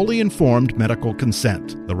 and fully informed medical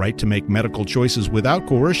consent. The right to make medical choices without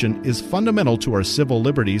coercion is fundamental to our civil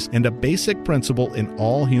liberties and a basic principle in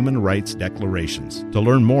all human rights declarations. To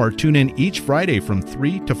learn more, tune in each Friday from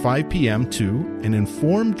 3 to 5 p.m. to an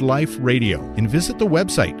Informed Life Radio and visit the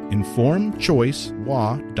website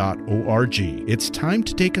informedchoicewa.org. It's time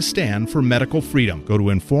to take a stand for medical freedom. Go to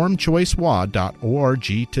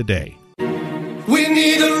informedchoicewa.org today. We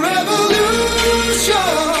need a revolution.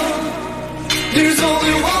 There's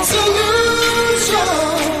only one solution.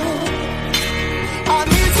 I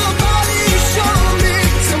need somebody to show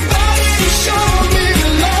me the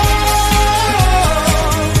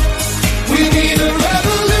love. We need a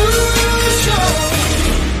revolution.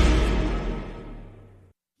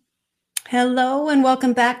 Hello and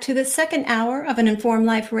welcome back to the second hour of an Informed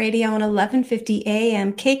Life Radio on 1150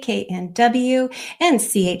 AM KKNW and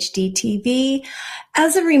CHD TV.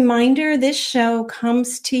 As a reminder, this show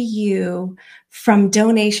comes to you from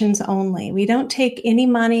donations only. We don't take any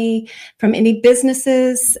money from any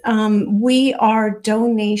businesses. We are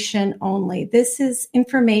donation only. This is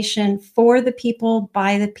information for the people,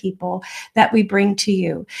 by the people that we bring to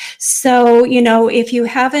you. So, if you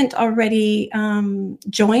haven't already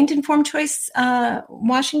joined Informed Choice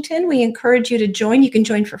Washington, we encourage you to join. You can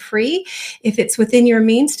join for free if it's within your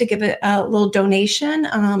means to give a little donation.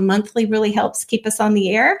 Monthly really helps keep us on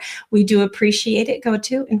the air. We do appreciate it. Go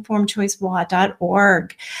to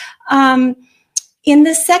informedchoicewa.org. In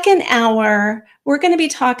the second hour, we're going to be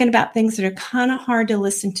talking about things that are kind of hard to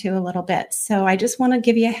listen to a little bit. So I just want to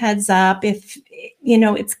give you a heads up. If,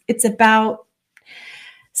 it's about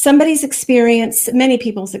somebody's experience, many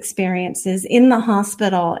people's experiences in the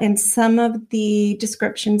hospital, and some of the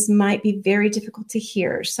descriptions might be very difficult to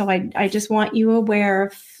hear. So I just want you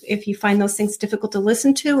aware if you find those things difficult to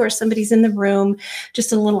listen to or somebody's in the room,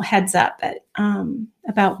 just a little heads up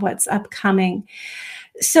about what's upcoming.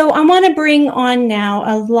 So I want to bring on now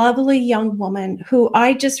a lovely young woman who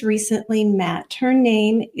I just recently met. Her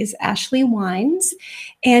name is Ashley Wines,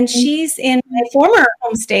 and she's in my former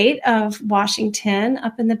home state of Washington,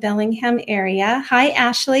 up in the Bellingham area. Hi,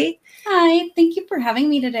 Ashley. Hi, thank you for having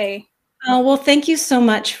me today. Well, thank you so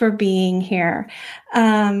much for being here.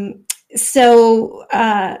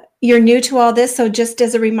 You're new to all this. So just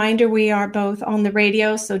as a reminder, we are both on the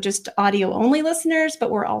radio, so just audio only listeners,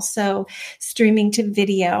 but we're also streaming to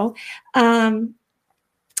video.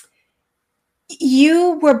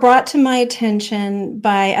 You were brought to my attention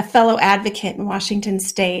by a fellow advocate in Washington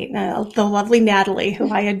State, the lovely Natalie,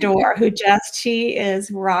 who I adore, she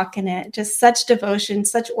is rocking it. Just such devotion,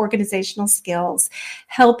 such organizational skills,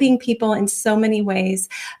 helping people in so many ways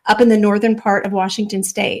up in the northern part of Washington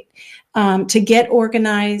State to get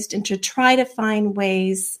organized and to try to find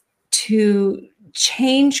ways to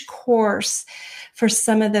change course for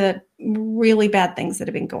some of the really bad things that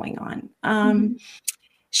have been going on.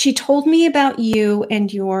 She told me about you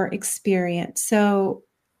and your experience. So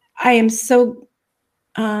I am so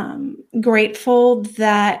grateful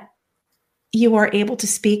that you are able to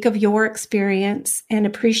speak of your experience and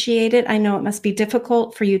appreciate it. I know it must be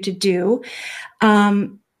difficult for you to do.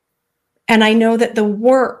 And I know that the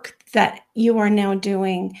work that you are now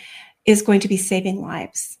doing is going to be saving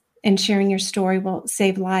lives, and sharing your story will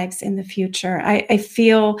save lives in the future. I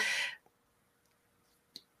feel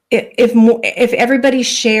if everybody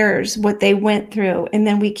shares what they went through, and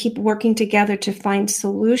then we keep working together to find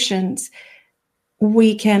solutions,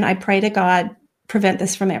 we can, I pray to God, prevent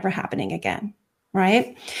this from ever happening again.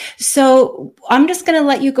 Right. So I'm just going to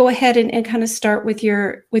let you go ahead and kind of start with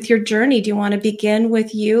your journey. Do you want to begin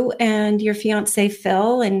with you and your fiance,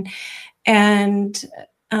 Phil, and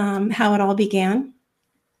how it all began?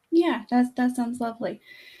 Yeah, that sounds lovely.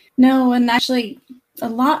 No, and actually a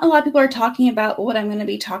lot of people are talking about what I'm going to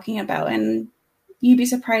be talking about, and you'd be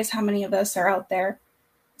surprised how many of us are out there.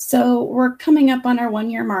 So we're coming up on our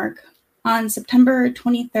 1-year mark. On September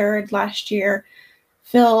 23rd last year,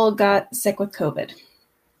 Phil got sick with COVID.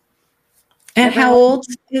 And how old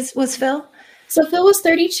was Phil? So Phil was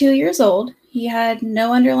 32 years old. He had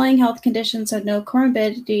no underlying health conditions, so no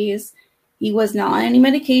comorbidities. He was not on any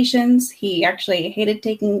medications. He actually hated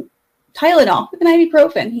taking Tylenol and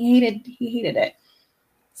ibuprofen. He hated it.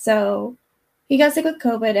 So he got sick with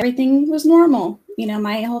COVID. Everything was normal.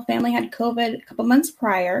 My whole family had COVID a couple months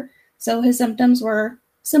prior, so his symptoms were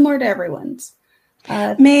similar to everyone's.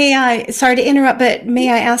 Sorry to interrupt, but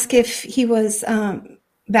may I ask if he was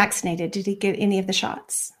vaccinated? Did he get any of the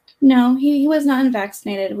shots? No, he was not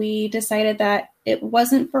unvaccinated. We decided that it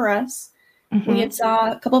wasn't for us. Mm-hmm. We had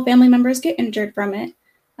saw a couple family members get injured from it.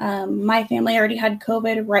 My family already had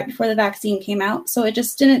COVID right before the vaccine came out, so it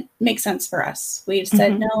just didn't make sense for us. We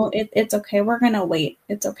said, no, it's okay. We're going to wait.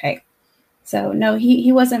 It's okay. So no,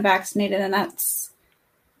 he wasn't vaccinated, and that's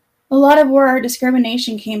a lot of where our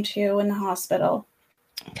discrimination came to in the hospital.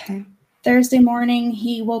 Okay. Thursday morning,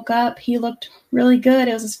 he woke up. He looked really good.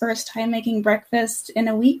 It was his first time making breakfast in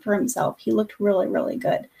a week for himself. He looked really, really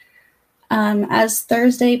good. As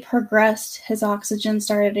Thursday progressed, his oxygen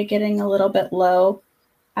started getting a little bit low.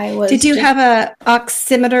 Did you have a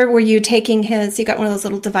oximeter? Were you taking you got one of those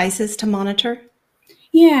little devices to monitor?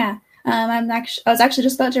 Yeah. I was actually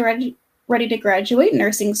just about to ready to graduate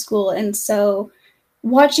nursing school. And so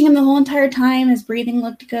watching him the whole entire time, his breathing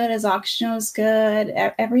looked good. His oxygen was good.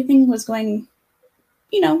 Everything was going,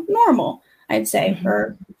 normal, I'd say,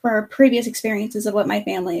 for previous experiences of what my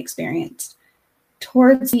family experienced.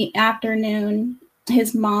 Towards the afternoon,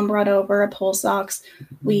 his mom brought over a pulse ox.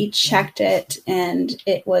 We checked it, and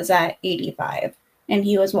it was at 85, and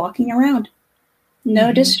he was walking around.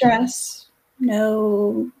 No distress,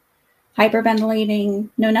 no hyperventilating,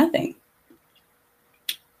 no nothing.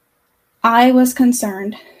 I was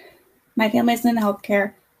concerned. My family's in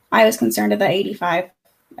healthcare. I was concerned at the 85.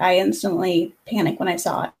 I instantly panicked when I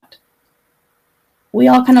saw it. We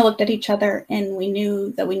all kind of looked at each other, and we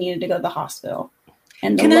knew that we needed to go to the hospital.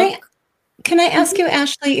 And Can I ask you,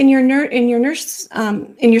 Ashley, in your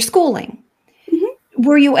schooling,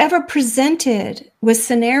 were you ever presented with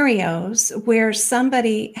scenarios where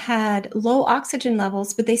somebody had low oxygen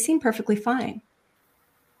levels, but they seemed perfectly fine?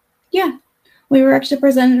 Yeah, we were actually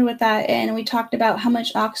presented with that, and we talked about how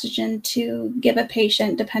much oxygen to give a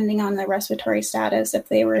patient depending on their respiratory status, if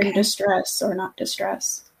they were in distress or not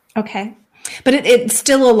distress. Okay. But it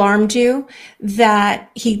still alarmed you that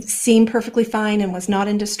he seemed perfectly fine and was not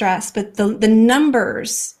in distress, but the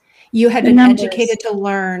numbers you had been educated to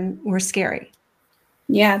learn were scary.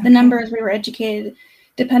 Yeah, the numbers we were educated,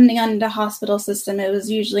 depending on the hospital system, it was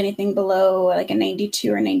usually anything below like a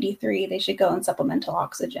 92 or 93. They should go on supplemental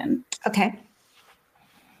oxygen. Okay.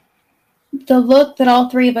 The look that all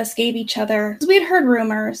three of us gave each other, we had heard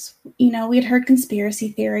rumors, we had heard conspiracy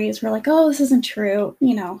theories. We're like, oh, this isn't true,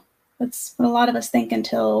 That's what a lot of us think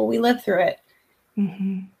until we live through it.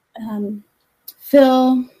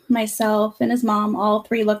 Phil, myself, and his mom, all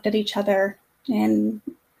three looked at each other, and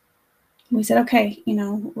we said, okay,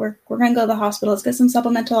 we're going to go to the hospital. Let's get some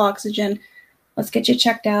supplemental oxygen. Let's get you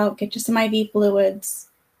checked out, get you some IV fluids.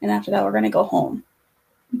 And after that, we're going to go home.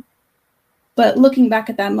 But looking back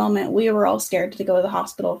at that moment, we were all scared to go to the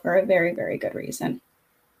hospital for a very, very good reason.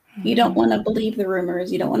 You don't want to believe the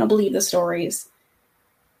rumors. You don't want to believe the stories.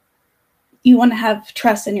 You want to have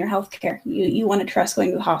trust in your healthcare. You want to trust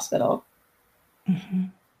going to the hospital.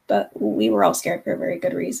 But we were all scared for a very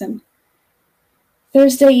good reason.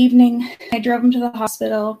 Thursday evening, I drove him to the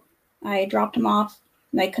hospital. I dropped him off.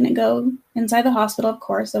 And I couldn't go inside the hospital, of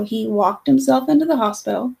course, so he walked himself into the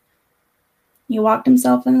hospital.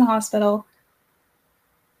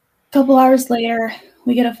 A couple hours later,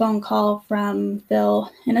 we get a phone call from Phil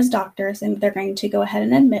and his doctor saying they're going to go ahead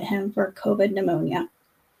and admit him for COVID pneumonia.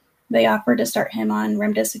 They offered to start him on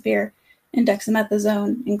remdesivir and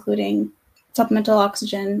dexamethasone, including supplemental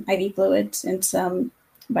oxygen, IV fluids, and some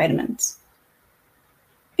vitamins.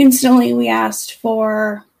 Instantly, we asked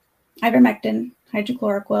for ivermectin,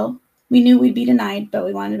 hydrochloroquine. We knew we'd be denied, but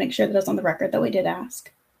we wanted to make sure that it was on the record that we did ask.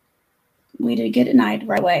 We did get denied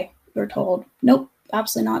right away. We were told, nope,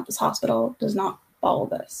 absolutely not. This hospital does not follow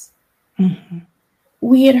this.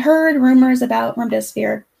 We had heard rumors about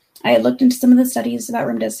remdesivir. I had looked into some of the studies about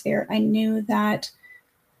remdesivir. I knew that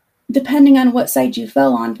depending on what side you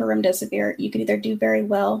fell on for remdesivir, you could either do very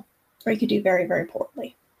well or you could do very, very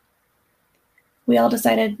poorly. We all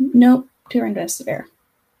decided, nope, to remdesivir.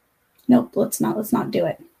 Nope, let's not do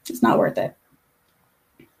it. It's not worth it.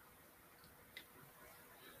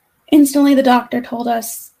 Instantly, the doctor told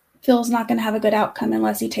us Phil's not going to have a good outcome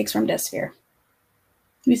unless he takes remdesivir.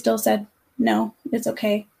 We still said, no, it's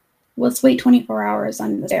okay. Let's wait 24 hours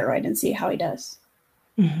on the steroid and see how he does.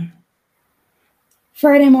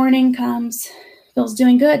 Friday morning comes. Phil's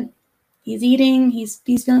doing good. He's eating. He's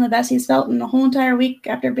feeling the best he's felt in the whole entire week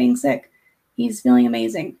after being sick. He's feeling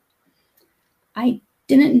amazing. I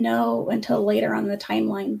didn't know until later on the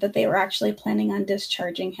timeline that they were actually planning on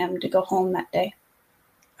discharging him to go home that day.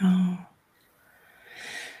 Oh.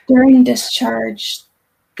 During discharge,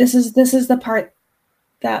 this is the part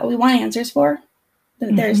that we want answers for.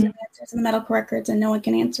 There's no answers in the medical records, and no one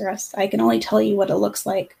can answer us. I can only tell you what it looks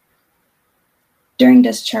like. During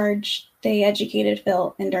discharge, they educated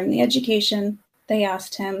Phil, and during the education, they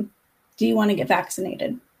asked him, do you want to get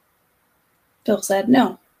vaccinated? Phil said,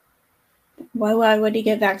 no. Why would he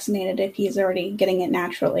get vaccinated if he's already getting it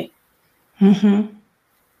naturally? Mm-hmm.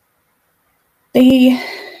 They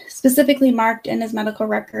specifically marked in his medical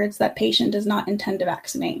records that patient does not intend to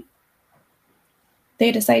vaccinate.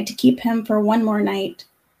 They decided to keep him for one more night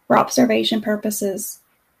for observation purposes.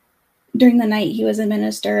 During the night, he was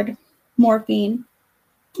administered morphine,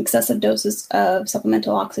 excessive doses of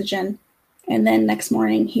supplemental oxygen, and then next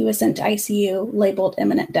morning he was sent to ICU labeled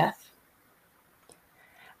imminent death.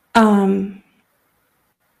 I'm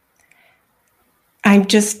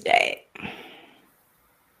just,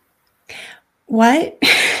 what?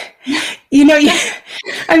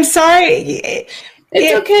 I'm sorry.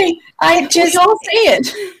 It's okay. We all say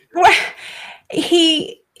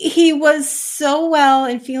it. He was so well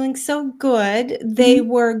and feeling so good. They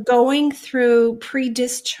were going through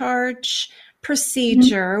pre-discharge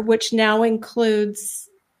procedure, which now includes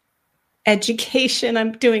education.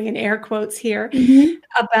 I'm doing in air quotes here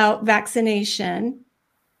about vaccination.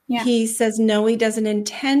 Yeah. He says, no, he doesn't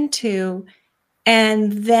intend to.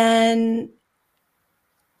 And then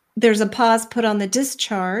there's a pause put on the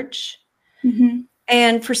discharge. Mm-hmm.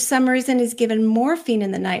 And for some reason, he's given morphine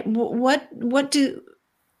in the night.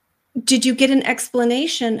 Did you get an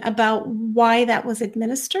explanation about why that was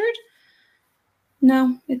administered?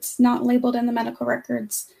 No, it's not labeled in the medical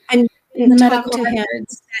records. And in the medical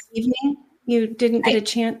records that evening, you didn't get a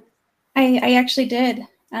chance? I actually did.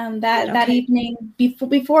 That evening,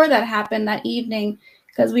 before that happened, that evening,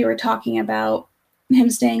 because we were talking about him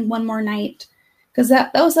staying one more night. Because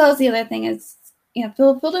that was the other thing is,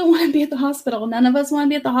 Phil didn't want to be at the hospital. None of us want to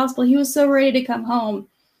be at the hospital. He was so ready to come home.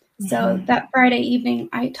 So that Friday evening,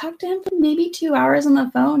 I talked to him for maybe 2 hours on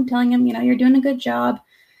the phone, telling him, you're doing a good job.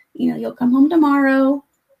 You'll come home tomorrow.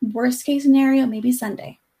 Worst case scenario, maybe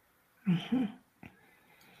Sunday. Mm-hmm.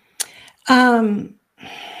 And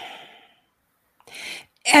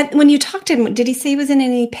when you talked to him, did he say he was in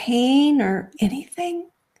any pain or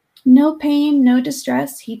anything? No pain, no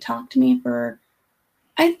distress. He talked to me for,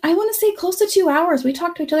 I want to say close to 2 hours. We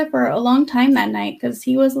talked to each other for a long time that night because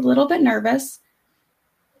he was a little bit nervous.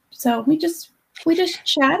 So we just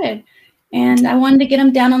chatted, and I wanted to get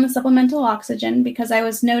him down on the supplemental oxygen because I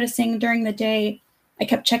was noticing during the day, I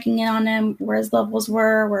kept checking in on him, where his levels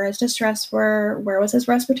were, where his distress were, where was his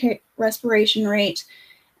respiration rate.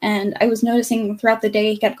 And I was noticing throughout the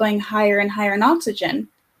day, he kept going higher and higher in oxygen.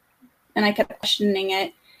 And I kept questioning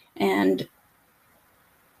it. And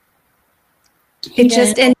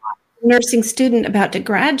and nursing student about to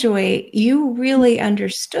graduate, you really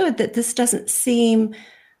understood that this doesn't seem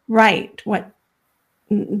right, what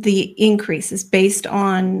the increase is based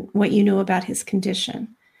on what you knew about his condition.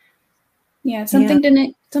 Yeah, something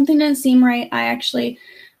didn't seem right.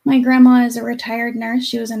 My grandma is a retired nurse.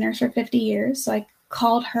 She was a nurse for 50 years. So I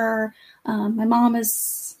called her. My mom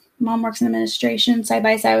works in administration side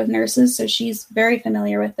by side with nurses, so she's very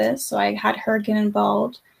familiar with this. So I had her get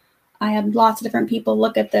involved. I had lots of different people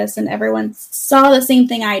look at this, and everyone saw the same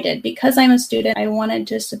thing I did. Because I'm a student, I wanted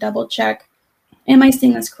just to double check. Am I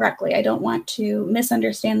seeing this correctly? I don't want to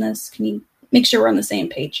misunderstand this. Can you make sure we're on the same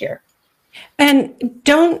page here? And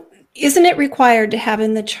isn't it required to have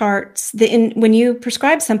in the charts, when you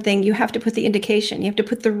prescribe something, you have to put the indication. You have to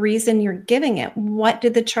put the reason you're giving it. What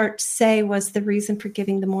did the chart say was the reason for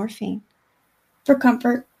giving the morphine? For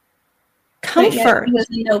comfort. Comfort.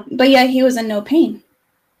 But he was in no pain.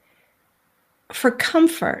 For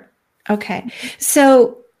comfort. Okay.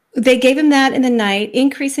 So they gave him that in the night,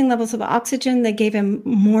 increasing levels of oxygen. They gave him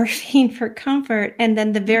morphine for comfort. And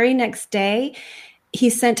then the very next day,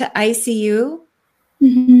 he's sent to ICU.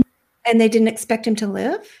 Mm-hmm. And they didn't expect him to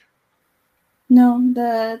live? No,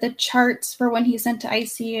 the charts for when he's sent to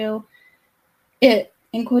ICU, it,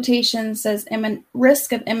 in quotations, says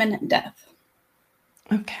risk of imminent death.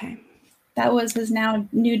 Okay. That was his now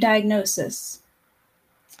new diagnosis.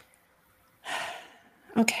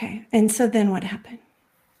 Okay. And so then what happened?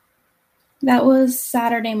 That was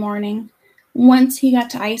Saturday morning. Once he got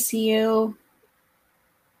to ICU,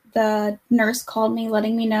 the nurse called me,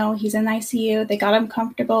 letting me know he's in ICU. They got him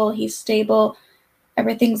comfortable. He's stable.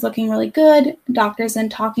 Everything's looking really good. Doctor's then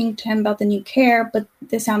talking to him about the new care, but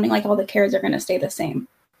they're sounding like all the cares are going to stay the same.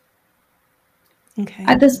 Okay.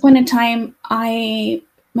 At this point in time, my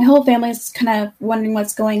whole family is kind of wondering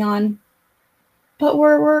what's going on. But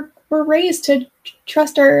we're raised to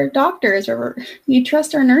trust our doctors, or we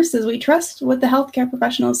trust our nurses. We trust what the healthcare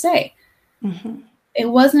professionals say. Mm-hmm. It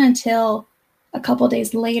wasn't until a couple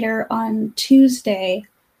days later on Tuesday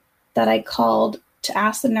that I called to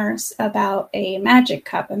ask the nurse about a Magic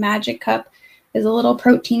Cup. A Magic Cup is a little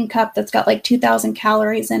protein cup that's got like 2,000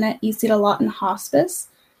 calories in it. You see it a lot in hospice.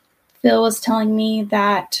 Phil was telling me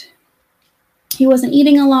that He wasn't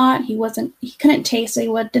eating a lot. He couldn't taste, so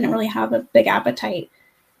he didn't really have a big appetite.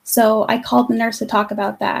 So I called the nurse to talk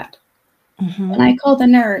about that. Mm-hmm. When I called the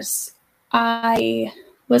nurse, I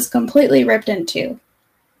was completely ripped in two.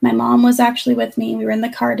 My mom was actually with me. We were in the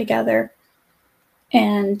car together.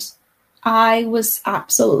 And I was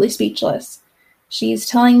absolutely speechless. She's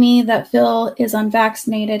telling me that Phil is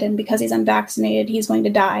unvaccinated, and because he's unvaccinated, he's going to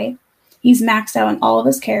die. He's maxed out on all of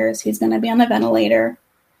his cares. He's going to be on a ventilator,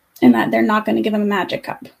 and that they're not going to give him a magic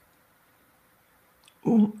cup.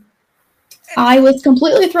 Mm. I was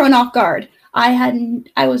completely thrown off guard. I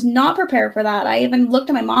was not prepared for that. I even looked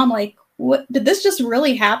at my mom like, "What did this just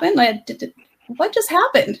really happen? What just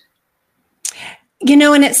happened?" You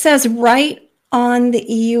know, and it says right on the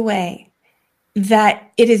EUA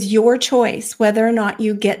that it is your choice whether or not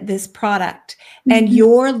you get this product, and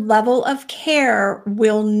your level of care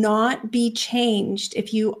will not be changed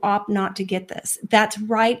if you opt not to get this. That's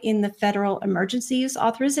right in the federal emergency use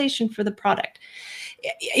authorization for the product.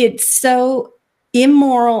 It's so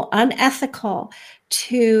immoral, unethical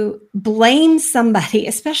to blame somebody,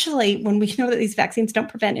 especially when we know that these vaccines don't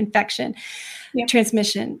prevent infection,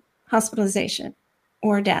 transmission, hospitalization,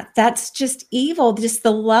 or death. That's just evil. Just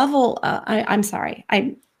the level. I'm sorry.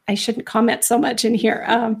 I shouldn't comment so much in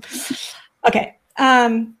here. Okay.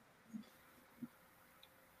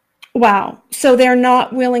 Wow. So they're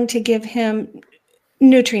not willing to give him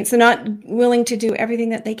nutrients. They're not willing to do everything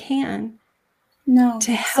that they can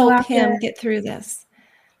to help him get through this.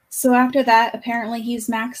 So after that, apparently he's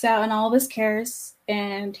maxed out on all of his cares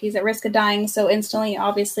and he's at risk of dying. So instantly,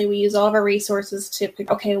 obviously, we use all of our resources to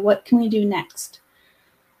pick, okay, what can we do next?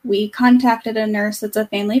 We contacted a nurse that's a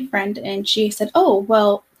family friend, and she said, oh,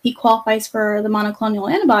 well, he qualifies for the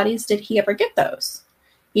monoclonal antibodies. Did he ever get those?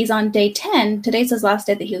 He's on day 10. Today's his last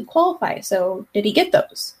day that he would qualify. So did he get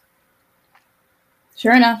those?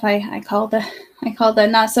 Sure enough, I called the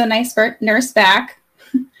not so nice nurse back,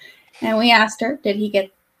 and we asked her, did he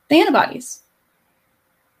get the antibodies?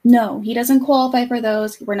 No, he doesn't qualify for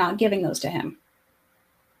those. We're not giving those to him.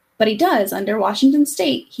 But he does under Washington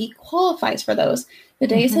State. He qualifies for those.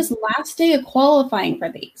 Today is his last day of qualifying for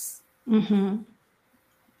these.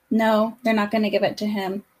 No, they're not going to give it to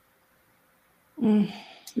him. And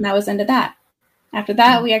that was the end of that. After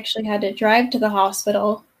that, we actually had to drive to the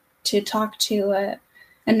hospital to talk to a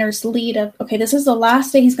nurse lead of, okay, this is the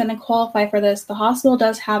last day he's going to qualify for this. The hospital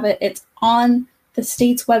does have it. It's on the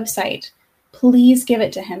state's website. Please give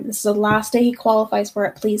it to him. This is the last day he qualifies for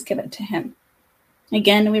it. Please give it to him.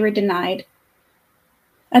 Again, we were denied.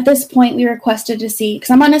 At this point, we requested to see, because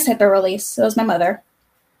I'm on his HIPAA release, so is my mother.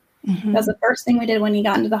 That was the first thing we did when he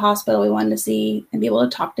got into the hospital. We wanted to see and be able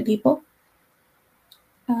to talk to people.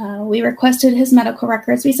 We requested his medical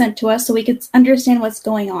records be sent to us so we could understand what's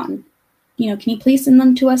going on. You know, can you please send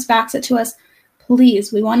them to us, fax it to us?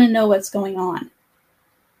 Please, we want to know what's going on.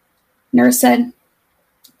 Nurse said,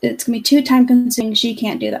 it's going to be too time consuming. She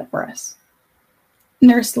can't do that for us.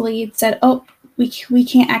 Nurse lead said, oh, we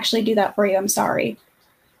can't actually do that for you. I'm sorry.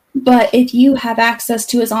 But if you have access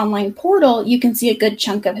to his online portal, you can see a good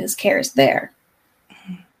chunk of his cares there.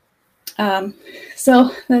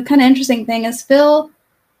 So the kind of interesting thing is Phil,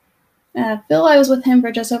 I was with him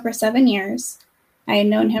for just over 7 years. I had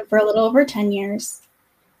known him for a little over 10 years.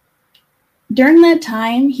 During that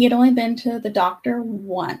time, he had only been to the doctor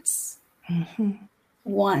once.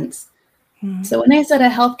 Once. So when I said a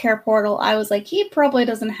healthcare portal, I was like, he probably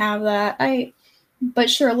doesn't have that. But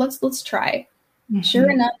sure, let's try.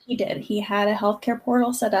 Sure enough, he did. He had a healthcare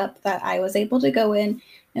portal set up that I was able to go in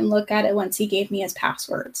and look at it once he gave me his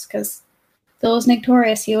passwords. Because Phil was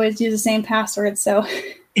notorious. He always used the same password. So,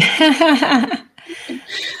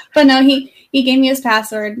 but no, he gave me his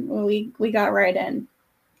password. We got right in.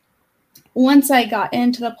 Once I got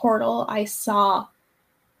into the portal, I saw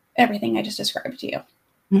everything I just described to you.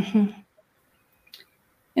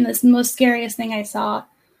 And the most scariest thing I saw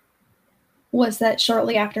was that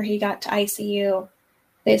shortly after he got to ICU,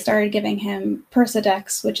 they started giving him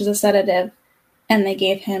Persidex, which is a sedative, and they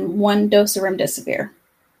gave him 1 dose of remdesivir.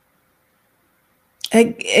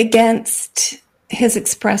 Against his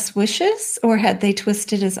express wishes, or had they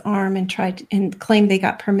twisted his arm and tried and claimed they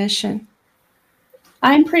got permission?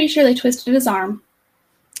 I'm pretty sure they twisted his arm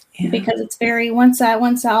because it's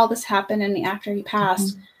once all this happened and after he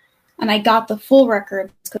passed, and I got the full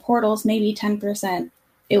record, the portal's maybe 10%.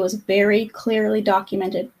 It was very clearly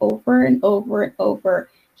documented over and over and over.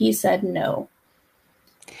 He said no.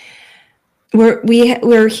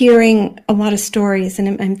 We're hearing a lot of stories,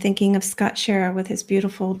 and I'm thinking of Scott Shera with his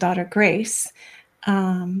beautiful daughter Grace.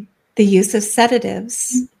 The use of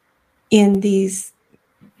sedatives in these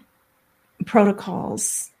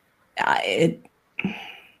protocols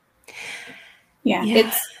Yeah, Yeah.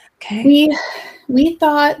 it's Okay. we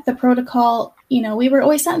thought the protocol, we were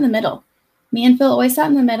always sat in the middle. Me and Phil always sat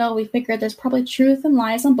in the middle. We figured there's probably truth and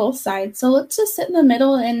lies on both sides. So let's just sit in the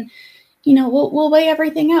middle and, we'll weigh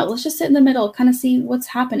everything out. Let's just sit in the middle, kind of see what's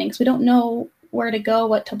happening, because we don't know where to go,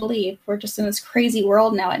 what to believe. We're just in this crazy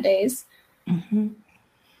world nowadays. Mm-hmm.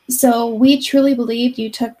 So we truly believed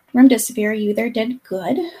you took remdesivir, you either did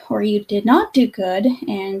good or you did not do good,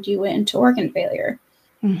 and you went into organ failure.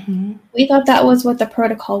 Mm-hmm. We thought that was what the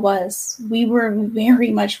protocol was. We were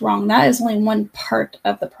very much wrong. That is only one part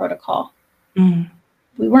of the protocol. Mm-hmm.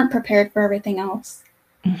 We weren't prepared for everything else.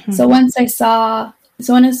 Mm-hmm. So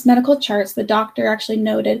in his medical charts, the doctor actually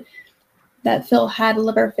noted that Phil had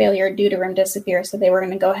liver failure due to remdesivir, so they were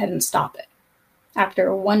going to go ahead and stop it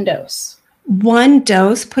after one dose. One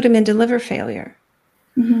dose put him into liver failure.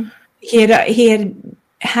 Mm-hmm. He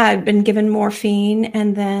had been given morphine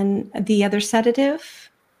and then the other sedative,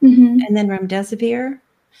 Mm-hmm. and then remdesivir,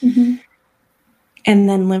 Mm-hmm. and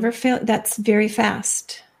then liver failure. That's very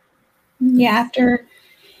fast. Yeah,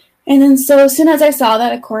 and then so as soon as I saw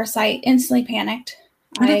that, of course, I instantly panicked.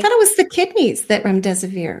 And I thought it was the kidneys that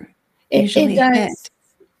remdesivir usually it does. hit.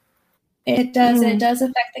 It does. It does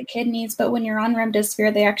affect the kidneys, but when you're on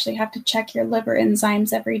remdesivir, they actually have to check your liver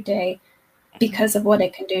enzymes every day because of what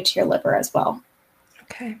it can do to your liver as well.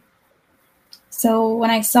 Okay. So when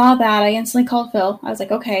I saw that, I instantly called Phil. I was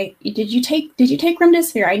like, "Okay, did you take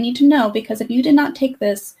remdesivir? I need to know, because if you did not take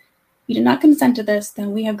this, you did not consent to this,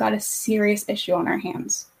 then we have got a serious issue on our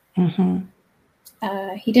hands." Mm-hmm.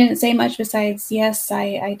 He didn't say much besides, "Yes,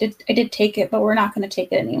 I did take it, but we're not going to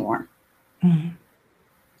take it anymore." Mm-hmm.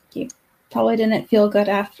 He probably didn't feel good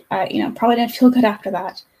after. After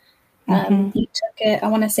that. He took it. I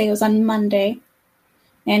want to say it was on Monday,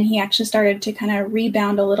 and he actually started to kind of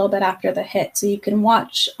rebound a little bit after the hit. So you can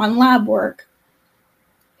watch on lab work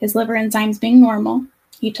his liver enzymes being normal.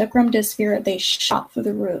 He took remdesivir. They shot through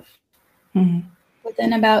the roof. Mm-hmm.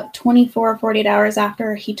 Within about 24 or 48 hours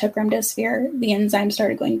after he took remdesivir, the enzymes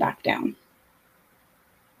started going back down.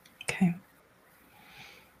 Okay.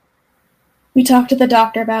 We talked to the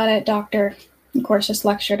doctor about it. Doctor, of course, just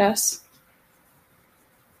lectured us.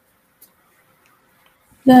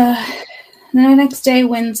 The next day,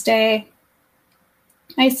 Wednesday,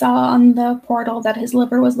 I saw on the portal that his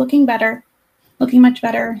liver was looking much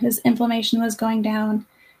better. His inflammation was going down,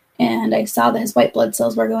 and I saw that his white blood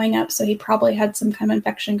cells were going up, so he probably had some kind of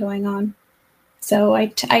infection going on. So I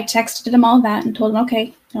texted him all that and told him,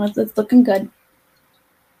 okay, it's looking good.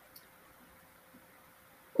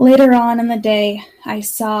 Later on in the day, I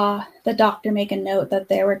saw the doctor make a note that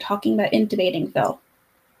they were talking about intubating Phil.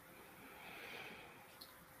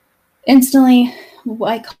 Instantly,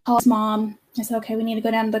 I called his mom. I said, okay, we need to go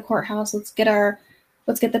down to the courthouse. Let's get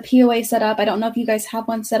the POA set up. I don't know if you guys have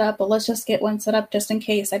one set up, but let's just get one set up just in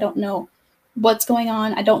case. I don't know what's going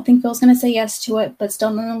on. I don't think Phil's going to say yes to it, but still,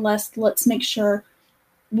 nonetheless, let's make sure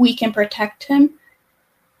we can protect him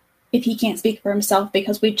if he can't speak for himself,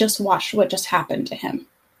 because we just watched what just happened to him.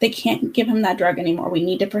 They can't give him that drug anymore. We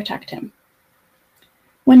need to protect him.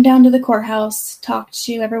 Went down to the courthouse, talked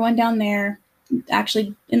to everyone down there.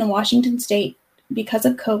 Actually, in the Washington state, because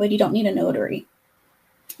of COVID, you don't need a notary.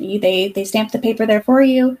 They stamp the paper there for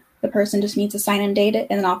you. The person just needs to sign and date it,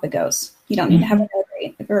 and then off it goes. You don't need to have a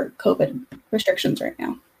notary for COVID restrictions right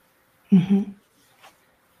now. Mm-hmm.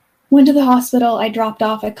 Went to the hospital. I dropped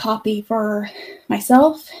off a copy for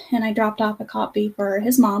myself, and I dropped off a copy for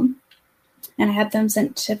his mom, and I had them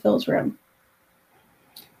sent to Phil's room.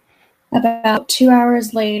 About 2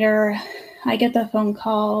 hours later, I get the phone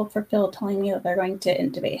call for Phil telling me that they're going to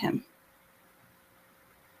intubate him.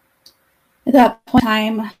 At that point in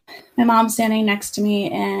time, my mom's standing next to me,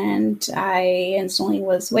 and I instantly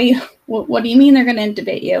was, wait, what do you mean they're going to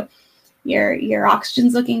intubate you? Your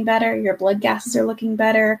oxygen's looking better. Your blood gases are looking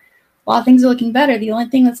better. A lot of things are looking better. The only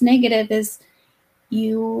thing that's negative is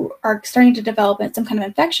you are starting to develop some kind of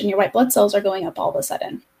infection. Your white blood cells are going up all of a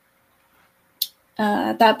sudden.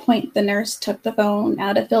 At that point, the nurse took the phone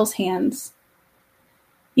out of Phil's hands,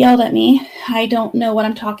 yelled at me. I don't know what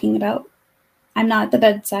I'm talking about. I'm not at the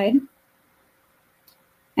bedside.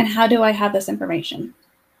 And how do I have this information?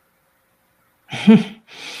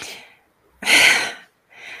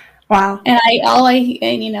 Wow.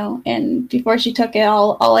 And before she took it,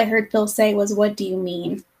 all I heard Phil say was, "What do you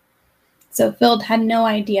mean?" So Phil had no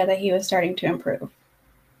idea that he was starting to improve.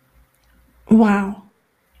 Wow.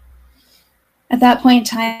 At that point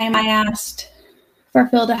in time, I asked for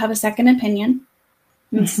Phil to have a second opinion.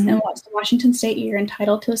 Mm-hmm. In Washington State, you're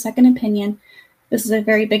entitled to a second opinion. This is a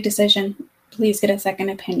very big decision. Please get a second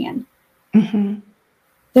opinion. Mm-hmm.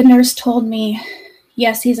 The nurse told me,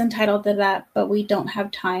 yes, he's entitled to that, but we don't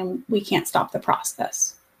have time. We can't stop the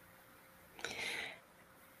process.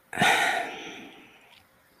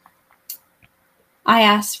 I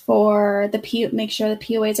asked for make sure the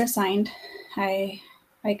POAs are signed. I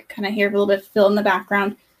kind of hear a little bit of Phil in the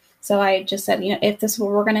background. So I just said, if this is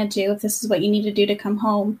what we're going to do, if this is what you need to do to come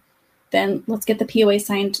home, then let's get the POA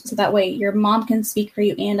signed so that way your mom can speak for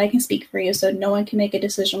you and I can speak for you so no one can make a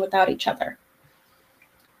decision without each other.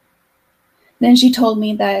 Then she told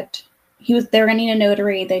me that they're going to need a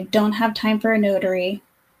notary. They don't have time for a notary.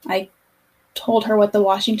 I told her what the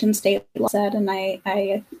Washington state law said, and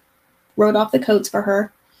I wrote off the codes for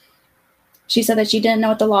her. She said that she didn't know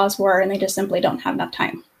what the laws were, and they just simply don't have enough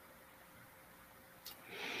time.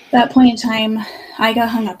 At that point in time, I got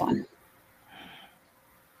hung up on.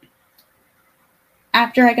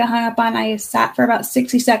 After I got hung up on, I sat for about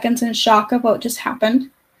 60 seconds in shock of what just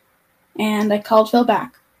happened, and I called Phil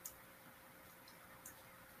back.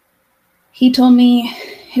 He told me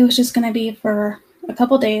it was just going to be for a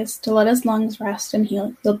couple days to let his lungs rest, and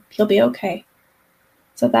he'll be okay.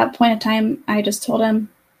 So at that point in time, I just told him,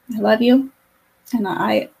 I love you, and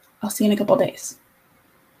I'll see you in a couple days.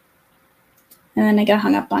 And then I got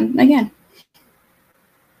hung up on again.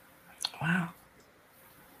 Wow.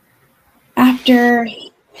 After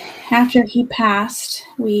he passed,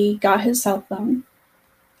 we got his cell phone,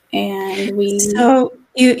 and So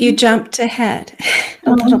you jumped ahead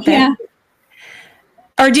a little bit. Yeah.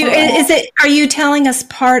 Or are you telling us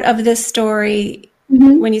part of this story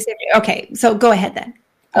when you say, okay, so go ahead then.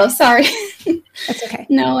 Oh, sorry. That's okay.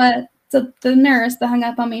 No, so the nurse that hung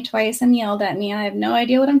up on me twice and yelled at me, I have no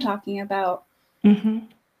idea what I'm talking about. Mm-hmm.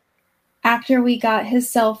 After we got his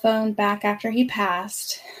cell phone back after he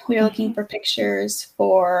passed, we were looking for pictures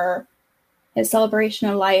for his celebration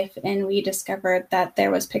of life, and we discovered that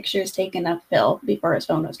there was pictures taken of Phil before his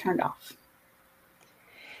phone was turned off.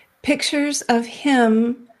 Pictures of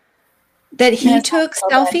him that he took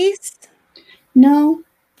selfies? No,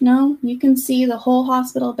 you can see the whole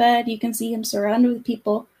hospital bed. You can see him surrounded with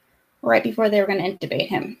people right before they were going to intubate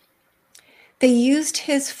him. They used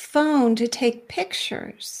his phone to take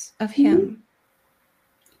pictures of him.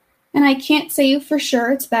 And I can't say for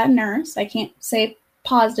sure it's that nurse. I can't say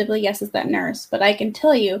positively, yes, it's that nurse. But I can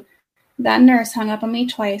tell you that nurse hung up on me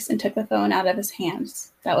twice and took the phone out of his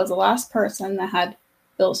hands. That was the last person that had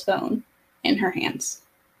Phil's phone in her hands.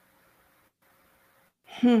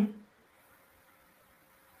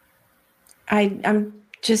 I'm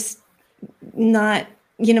just not,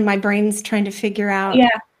 my brain's trying to figure out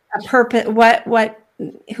a purpose. What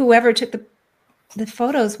whoever took the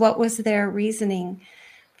photos, what was their reasoning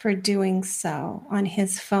for doing so on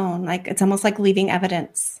his phone? Like, it's almost like leaving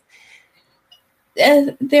evidence.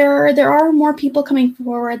 There are more people coming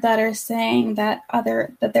forward that are saying that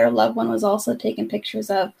their loved one was also taken pictures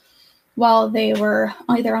of while they were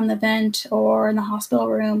either on the vent or in the hospital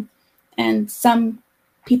room. And some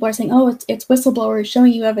people are saying, oh, it's whistleblowers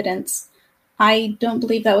showing you evidence. I don't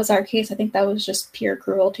believe that was our case. I think that was just pure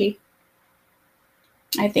cruelty.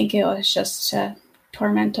 I think it was just to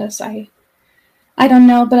torment us. I don't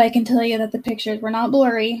know, but I can tell you that the pictures were not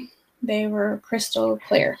blurry. They were crystal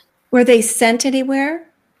clear. Were they sent anywhere?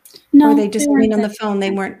 No. Or were they just remained on the phone?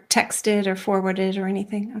 They weren't texted or forwarded or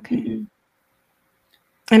anything? Okay. Mm-hmm.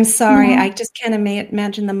 I'm sorry. No. I just can't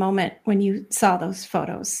imagine the moment when you saw those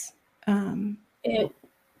photos. It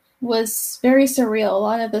was very surreal. A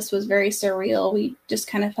lot of this was very surreal. We just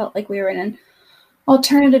kind of felt like we were in an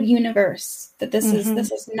alternative universe, that this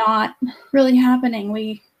is not really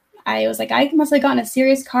happening. I was like, I must have gotten a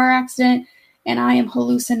serious car accident and I am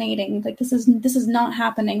hallucinating. Like, this is not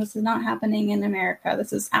happening. This is not happening in America.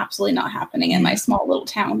 This is absolutely not happening in my small little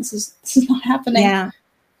town. This is not happening.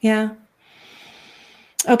 Yeah.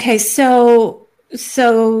 Okay, so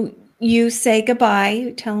you say goodbye.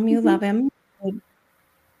 You tell him you love him.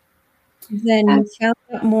 Then you found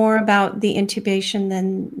out more about the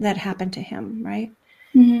intubation that happened to him, right?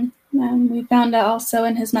 Mm-hmm. We found out also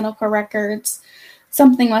in his medical records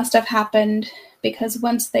something must have happened, because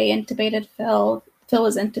once they intubated Phil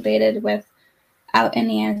was intubated without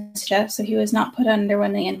any anesthesia, so he was not put under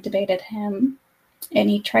when they intubated him. And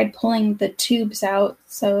he tried pulling the tubes out,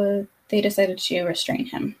 so they decided to restrain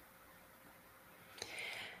him.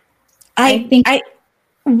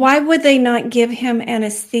 Why would they not give him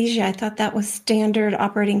anesthesia? I thought that was standard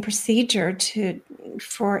operating procedure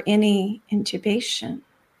for any intubation.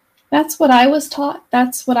 That's what I was taught.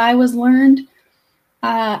 That's what I was learned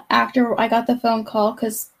after I got the phone call,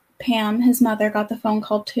 because Pam, his mother, got the phone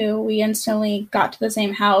call too. We instantly got to the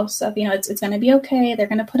same house of, it's going to be okay. They're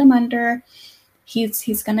going to put him under.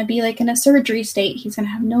 He's going to be like in a surgery state. He's going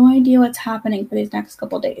to have no idea what's happening for these next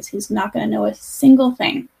couple of days. He's not going to know a single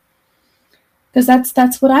thing. Because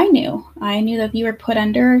that's what I knew. I knew that you were put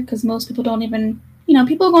under, because most people don't even,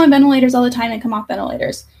 people go on ventilators all the time and come off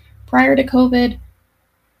ventilators. Prior to COVID,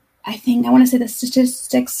 I want to say the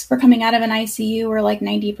statistics for coming out of an ICU were like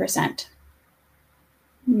 90%.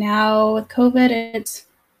 Now with COVID, it's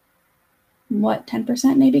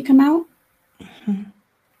 10% maybe come out? Mm-hmm.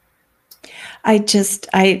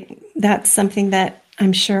 That's something that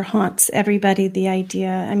I'm sure haunts everybody, the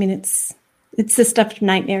idea. I mean, it's the stuff of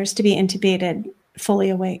nightmares to be intubated fully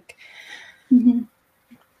awake. Mm-hmm.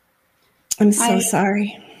 I'm so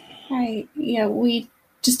sorry. We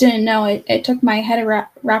just didn't know. It took my head to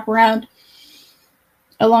wrap around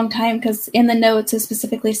a long time, because in the notes it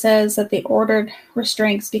specifically says that they ordered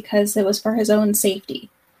restraints because it was for his own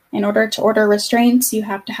safety. In order to order restraints, you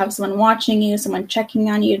have to have someone watching you, someone checking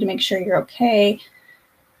on you to make sure you're okay.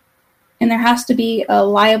 And there has to be a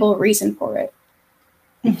liable reason for it.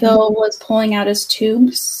 Mm-hmm. Phil was pulling out his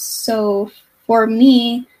tubes. So for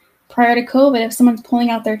me, prior to COVID, if someone's pulling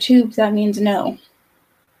out their tubes, that means no.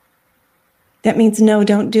 That means no,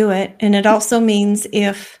 don't do it. And it also means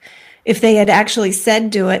if they had actually said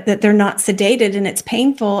do it, that they're not sedated and it's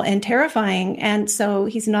painful and terrifying. And so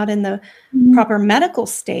he's not in the mm-hmm. proper medical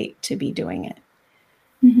state to be doing it.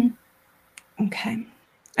 Mm-hmm. Okay.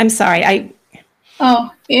 I'm sorry. A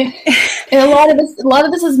lot of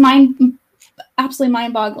this is absolutely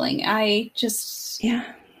mind-boggling. A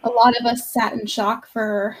lot of us sat in shock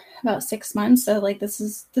for about 6 months. So like, this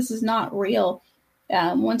is not real.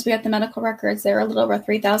 Once we got the medical records, they were a little over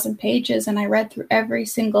 3,000 pages, and I read through every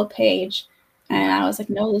single page, and I was like,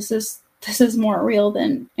 no, this is more real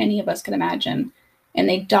than any of us could imagine. And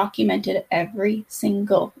they documented every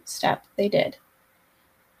single step they did.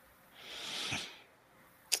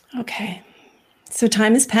 Okay. So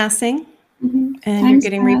time is passing, mm-hmm. and you're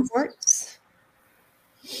getting reports.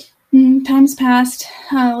 Time's passed.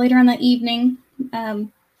 Later in the evening,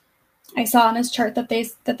 I saw on his chart that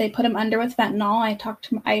they put him under with fentanyl.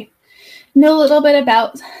 I know a little bit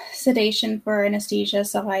about sedation for anesthesia,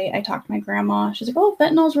 so I talked to my grandma. She's like, "Oh,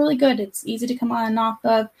 fentanyl is really good. It's easy to come on and off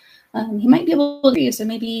of. He might be able to hear you, so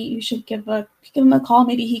maybe you should give him a call.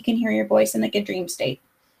 Maybe he can hear your voice in like a dream state."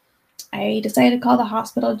 I decided to call the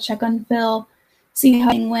hospital to check on Phil, see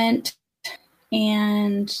how it went,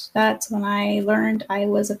 and that's when I learned I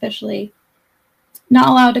was officially not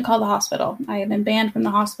allowed to call the hospital. I have been banned from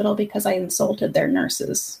the hospital because I insulted their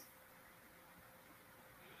nurses.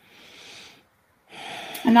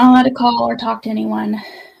 I'm not allowed to call or talk to anyone.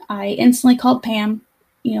 I instantly called Pam.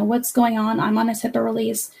 What's going on? I'm on a HIPAA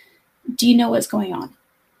release. Do you know what's going on?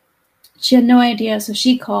 She had no idea, so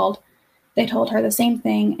she called. They told her the same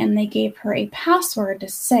thing, and they gave her a password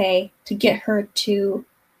to get her to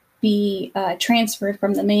be transferred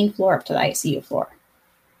from the main floor up to the ICU floor.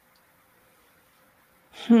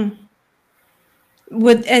 And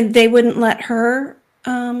they wouldn't let her.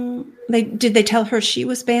 Did they tell her she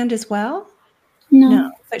was banned as well?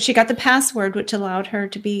 No. But she got the password, which allowed her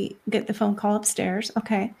to get the phone call upstairs.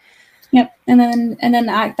 Okay. Yep. And then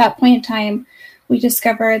at that point in time, we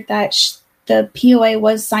discovered that the POA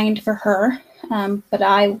was signed for her, but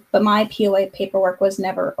my POA paperwork was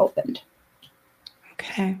never opened.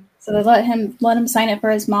 Okay. So they let him sign it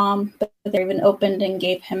for his mom, but they even opened and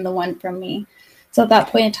gave him the one from me. So at that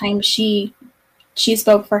point in time, she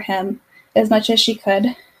spoke for him as much as she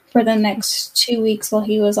could for the next 2 weeks while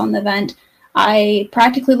he was on the vent. I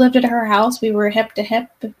practically lived at her house. We were hip to hip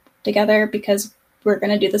together because we're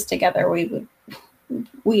going to do this together.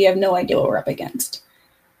 We have no idea what we're up against.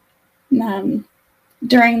 During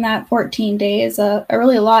that 14 days,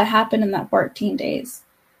 really a lot happened in that 14 days.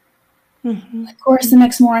 Mm-hmm. Of course, the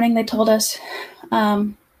next morning they told us,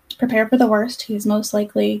 prepare for the worst. He's most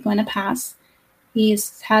likely going to pass. He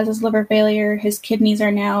has his liver failure. His kidneys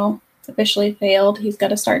are now officially failed. He's got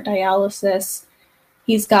to start dialysis.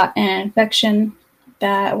 He's got an infection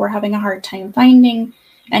that we're having a hard time finding,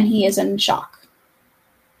 and he is in shock.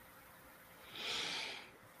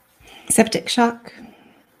 Septic shock?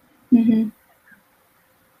 Mm-hmm.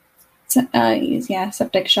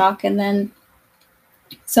 Septic shock. And then,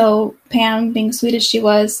 so Pam, being sweet as she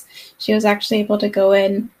was actually able to go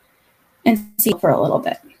in and see for a little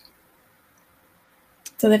bit.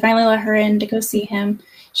 So they finally let her in to go see him.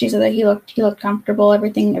 She said that he looked comfortable.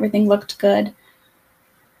 Everything looked good.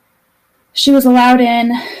 She was allowed in.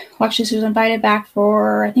 Well, actually, she was invited back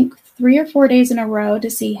for, I think, 3 or 4 days in a row to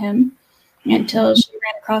see him until she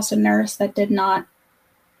ran across a nurse that did not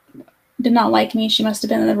like me. She must have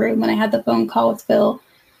been in the room when I had the phone call with Phil.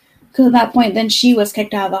 Because at that point, then she was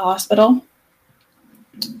kicked out of the hospital.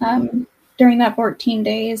 During that 14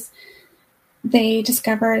 days, they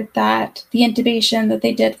discovered that the intubation that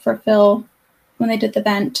they did for Phil when they did the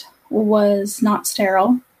vent was not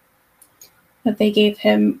sterile, that they gave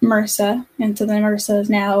him MRSA, and so the MRSA is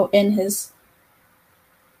now in his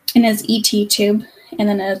ET tube, and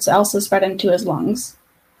then it's also spread into his lungs.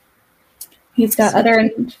 He's got other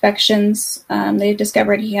infections. They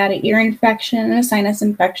discovered he had an ear infection and a sinus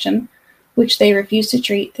infection, which they refused to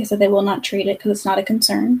treat. They said they will not treat it because it's not a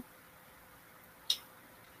concern.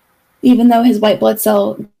 Even though his white blood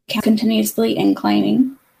cell count continuously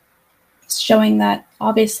inclining, showing that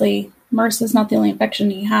obviously MRSA is not the only infection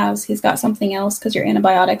he has. He's got something else because your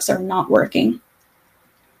antibiotics are not working.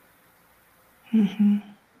 Mm-hmm.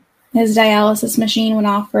 His dialysis machine went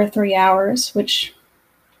off for 3 hours, which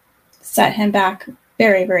set him back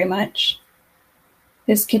very, very much.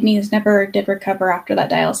 His kidneys never did recover after that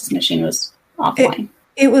dialysis machine was offline.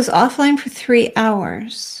 It was offline for 3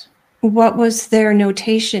 hours. What was their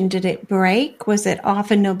notation? Did it break? Was it off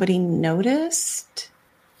and nobody noticed?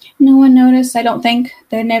 No one noticed, I don't think.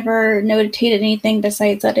 They never notated anything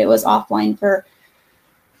besides that it was offline for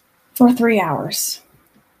 3 hours.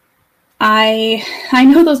 I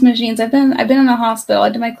know those machines. I've been in the hospital. I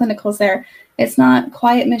did my clinicals there. It's not a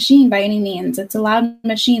quiet machine by any means. It's a loud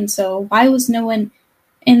machine. So why was no one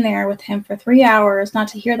in there with him for 3 hours not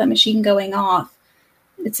to hear that machine going off?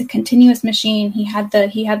 It's a continuous machine. He had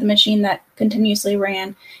the machine that continuously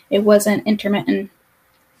ran. It wasn't intermittent.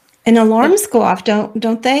 And alarms go off,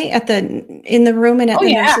 don't they? In the room and at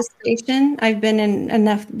the nurse's station. I've been in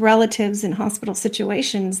enough relatives in hospital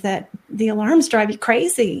situations that the alarms drive you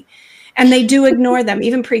crazy. And they do ignore them.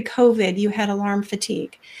 Even pre-COVID, you had alarm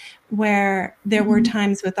fatigue, where there were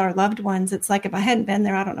times with our loved ones. It's like if I hadn't been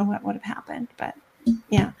there, I don't know what would have happened. But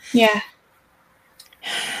yeah.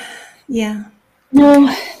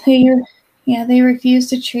 No, they refused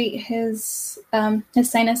to treat his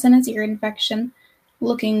sinus and his ear infection.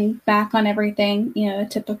 Looking back on everything, a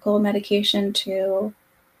typical medication to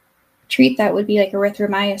treat that would be like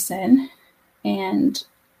erythromycin. And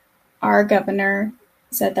our governor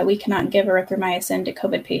said that we cannot give erythromycin to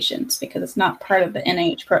COVID patients because it's not part of the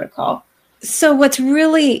NIH protocol. So what's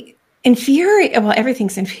really infuriating, well,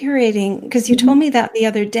 everything's infuriating because you told me that the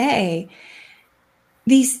other day.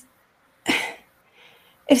 If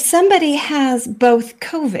somebody has both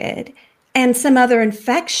COVID and some other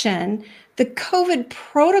infection, the COVID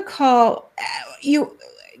protocol,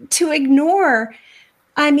 to ignore,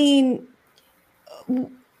 I mean,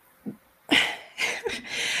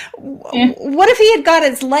 what if he had got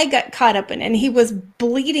his leg got caught up in and he was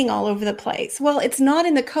bleeding all over the place? Well, it's not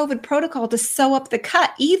in the COVID protocol to sew up the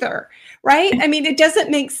cut either, right? I mean, it doesn't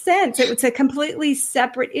make sense. It's a completely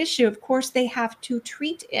separate issue. Of course, they have to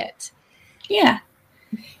treat it. Yeah.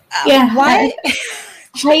 Why?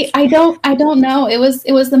 I don't know. It was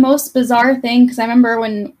the most bizarre thing because I remember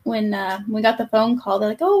when we got the phone call, they're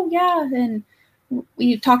like, oh yeah, and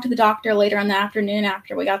we talked to the doctor later in the afternoon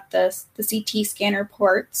after we got the CT scan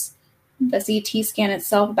reports. The CT scan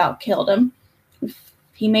itself about killed him.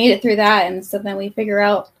 He made it through that, and so then we figure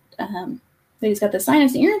out that he's got the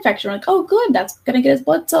sinus and ear infection. We're like, oh good, that's gonna get his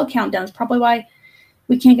blood cell count down. That's probably why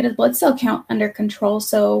we can't get his blood cell count under control.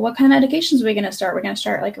 So what kind of medications are we gonna start? We're gonna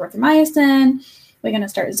start like erythromycin. We're going to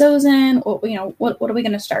start Zosyn. What are we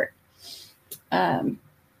going to start? That's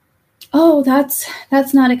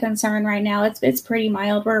not a concern right now. It's pretty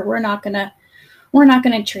mild. We're not gonna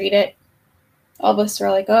treat it. All of us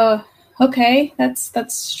are like, oh, okay, that's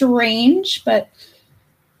strange, but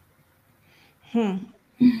yeah,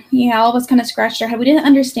 all of us kind of scratched our head. We didn't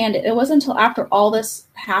understand it. It wasn't until after all this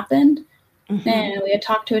happened, and we had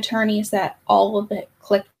talked to attorneys that all of it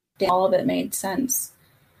clicked. All of it made sense.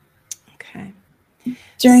 Okay.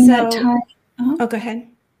 During that time. Oh, go ahead.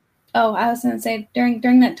 Oh, I was going to say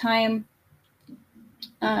during that time,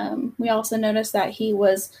 we also noticed that he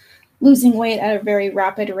was losing weight at a very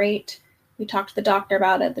rapid rate. We talked to the doctor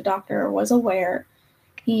about it. The doctor was aware.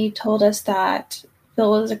 He told us that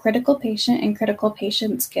Phil was a critical patient and critical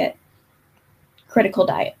patients get critical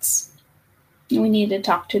diets. And we needed to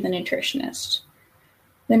talk to the nutritionist.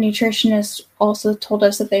 The nutritionist also told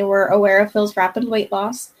us that they were aware of Phil's rapid weight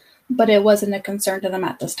loss, but it wasn't a concern to them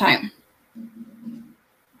at this time.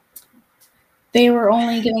 They were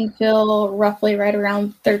only giving Phil roughly right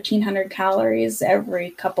around 1,300 calories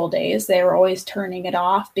every couple days. They were always turning it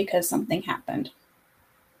off because something happened.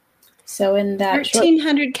 So in that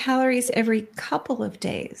 1,300 calories every couple of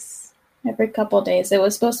days. Every couple of days. It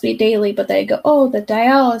was supposed to be daily, but they go, oh, the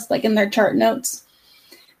dialysis, like in their chart notes,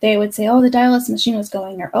 they would say, oh, the dialysis machine was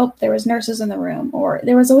going, or, oh, there was nurses in the room, or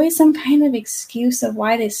there was always some kind of excuse of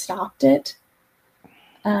why they stopped it.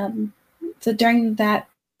 So during that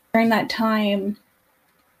time,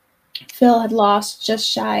 Phil had lost just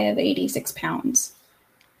shy of 86 pounds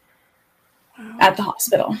at the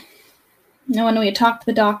hospital. And when we talked to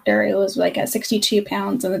the doctor, it was like at 62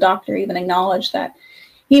 pounds, and the doctor even acknowledged that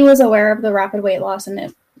he was aware of the rapid weight loss, and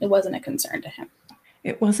it wasn't a concern to him.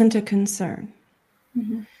 It wasn't a concern.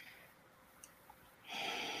 Mm-hmm.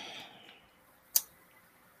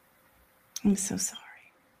 I'm so sorry.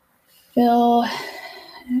 Phil,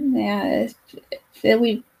 yeah,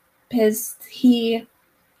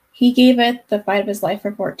 he gave it the fight of his life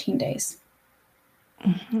for 14 days.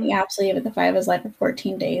 Mm-hmm. He absolutely gave it the fight of his life for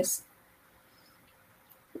 14 days.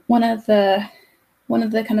 One of the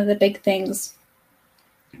kind of the big things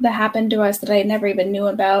that happened to us that I never even knew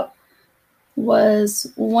about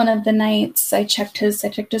was one of the nights I checked his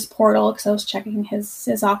portal because I was checking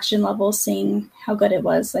his oxygen levels, seeing how good it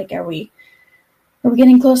was. Like, are we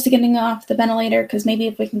getting close to getting off the ventilator? Because maybe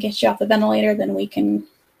if we can get you off the ventilator, then we can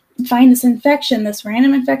find this infection, this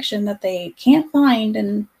random infection that they can't find,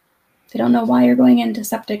 and they don't know why you're going into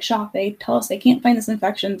septic shock. They tell us they can't find this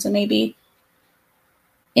infection, so maybe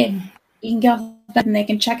if you can get off the bed and they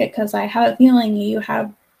can check it, because I have a feeling you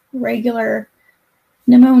have regular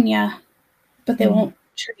pneumonia, but they won't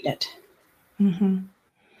treat it. Mm-hmm.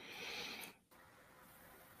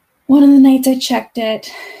 One of the nights I checked it,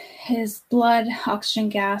 his blood oxygen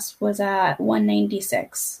gas was at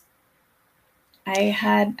 196.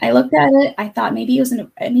 I looked at it. I thought maybe it was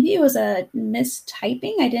a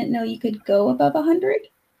mistyping. I didn't know you could go above 100.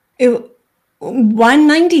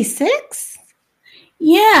 196?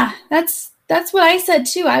 Yeah, that's what I said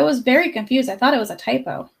too. I was very confused. I thought it was a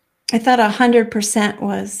typo. I thought 100%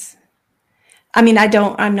 was. I mean,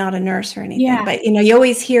 I'm not a nurse or anything, but you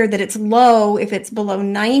always hear that it's low if it's below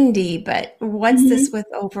 90, but what's this with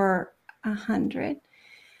over 100?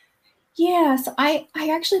 Yeah, so I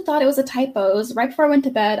actually thought it was a typo. It was right before I went to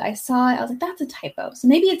bed. I saw it. I was like, that's a typo. So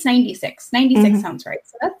maybe it's 96. 96 sounds right.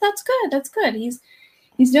 So that's good. That's good. He's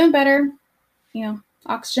doing better.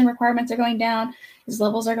 Oxygen requirements are going down. His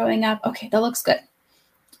levels are going up. Okay, that looks good.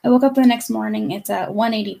 I woke up the next morning. It's at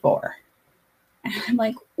 184. And I'm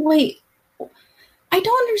like, wait, I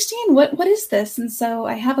don't understand. What is this? And so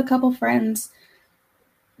I have a couple friends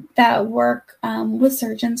that work with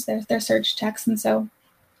surgeons. They're surge techs. And so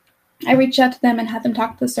I reached out to them and had them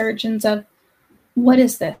talk to the surgeons of, what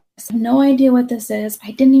is this? I have no idea what this is. I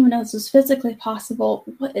didn't even know this was physically possible.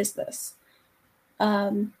 What is this?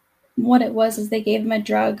 What it was is they gave him a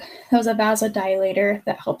drug that was a vasodilator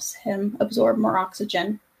that helps him absorb more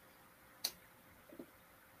oxygen.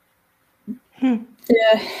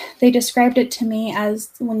 They described it to me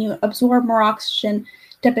as when you absorb more oxygen,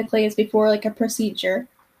 typically it's before like a procedure,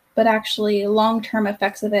 but actually long-term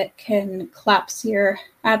effects of it can collapse your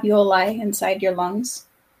alveoli inside your lungs,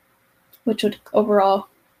 which would overall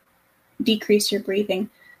decrease your breathing.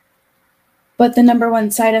 But the number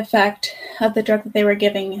one side effect of the drug that they were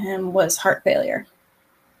giving him was heart failure.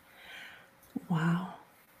 Wow.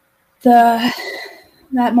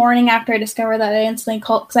 That morning after I discovered that, I instantly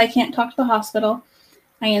called, because I can't talk to the hospital.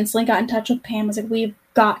 I instantly got in touch with Pam. I was like, we've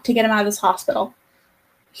got to get him out of this hospital.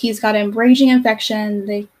 He's got a raging infection.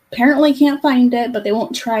 They apparently can't find it, but they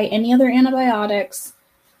won't try any other antibiotics.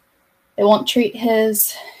 They won't treat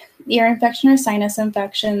his ear infection or sinus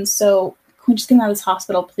infection. So can we just get him out of this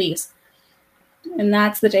hospital, please? And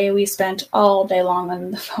that's the day we spent all day long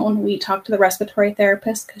on the phone. We talked to the respiratory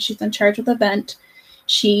therapist because she's in charge of the vent.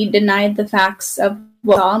 She denied the facts of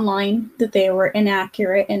what I saw online, that they were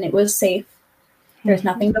inaccurate and it was safe. There's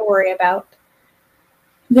nothing to worry about.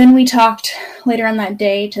 Then we talked later on that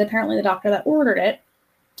day to apparently the doctor that ordered it.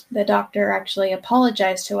 The doctor actually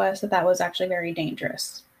apologized to us that was actually very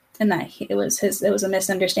dangerous and that it was a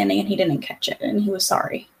misunderstanding and he didn't catch it and he was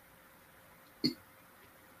sorry.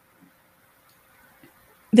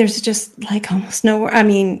 There's just like almost no, I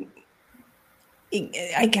mean,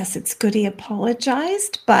 I guess it's good he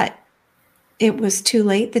apologized, but it was too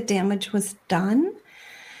late. The damage was done.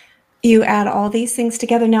 You add all these things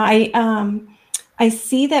together. Now I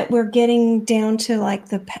see that we're getting down to like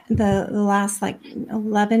the last like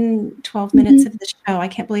 11, 12 minutes of the show. I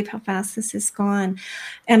can't believe how fast this has gone.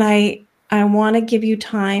 And I want to give you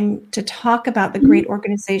time to talk about the great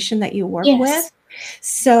organization that you work with.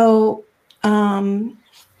 So,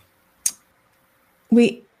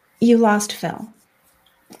 you lost Phil.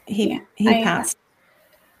 He passed.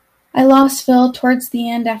 I lost Phil towards the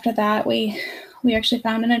end. After that, we actually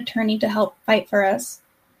found an attorney to help fight for us.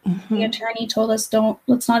 The attorney told us,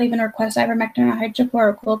 let's not even request ivermectin or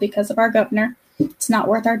hydrochloroquine because of our governor. It's not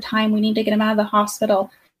worth our time. We need to get him out of the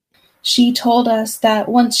hospital. She told us that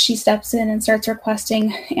once she steps in and starts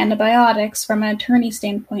requesting antibiotics from an attorney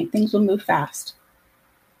standpoint, things will move fast.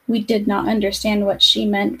 We did not understand what she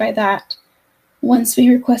meant by that. Once we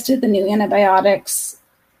requested the new antibiotics,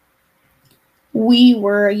 we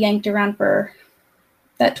were yanked around for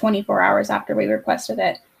that 24 hours after we requested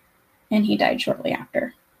it, and he died shortly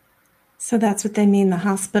after. So that's what they mean. The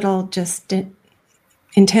hospital just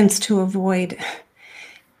intends to avoid.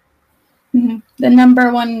 Mm-hmm. The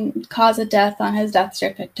number one cause of death on his death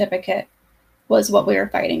certificate was what we were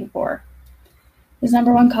fighting for. His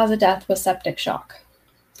number one cause of death was septic shock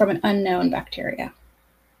from an unknown bacteria.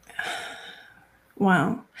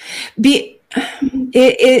 Wow. Because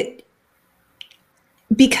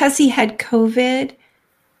he had COVID,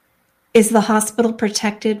 is the hospital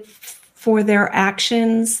protected for their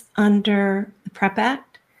actions under the PrEP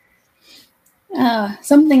Act?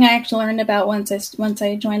 Something I actually learned about once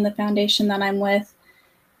I joined the foundation that I'm with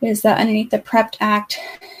is that underneath the PrEP Act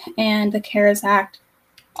and the CARES Act,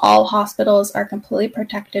 all hospitals are completely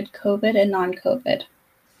protected, COVID and non-COVID.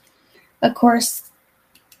 Of course,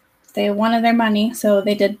 they wanted their money, so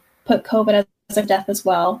they did put COVID as a death as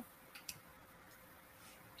well.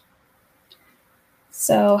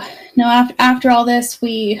 So, no, after all this,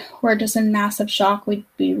 we were just in massive shock. We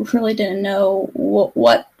really didn't know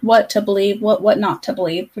what to believe, what not to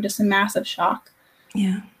believe. We're just in massive shock.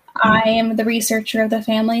 Yeah. I am the researcher of the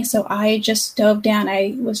family, so I just dove down.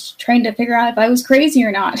 I was trying to figure out if I was crazy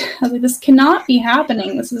or not. I was like, this cannot be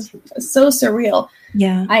happening. This is so surreal.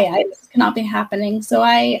 Yeah. This cannot be happening. So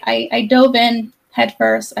I dove in head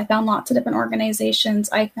first. I found lots of different organizations.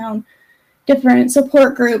 I found different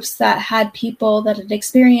support groups that had people that had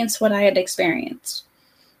experienced what I had experienced.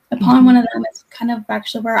 Upon one of them is kind of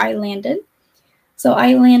actually where I landed. So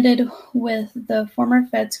I landed with the former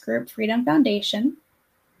Feds group, Freedom Foundation.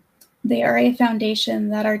 They are a foundation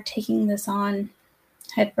that are taking this on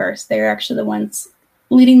head first. They're actually the ones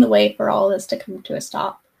leading the way for all of this to come to a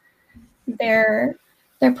stop. Their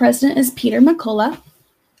president is Peter McCullough.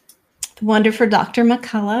 The wonderful Dr.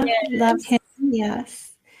 McCullough. Yes. Love him.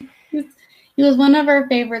 Yes. He was one of our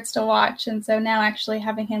favorites to watch, and so now actually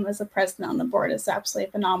having him as a president on the board is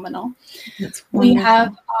absolutely phenomenal. We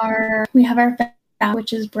have our founder,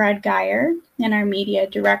 which is Brad Geyer, and our media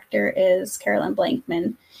director is Carolyn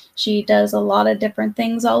Blankman. She does a lot of different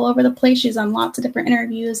things all over the place. She's on lots of different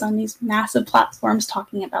interviews on these massive platforms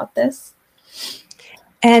talking about this.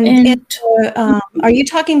 And are you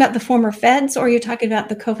talking about the former Feds, or are you talking about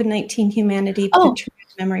the COVID-19 Humanity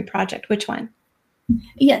Memory Project? Which one?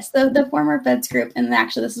 Yes, the former Feds group, and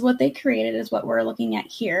actually this is what they created, is what we're looking at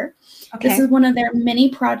here. Okay. This is one of their many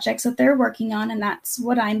projects that they're working on, and that's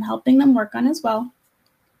what I'm helping them work on as well.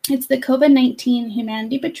 It's the COVID-19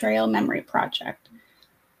 Humanity Betrayal Memory Project.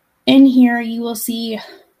 In here, you will see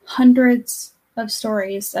hundreds of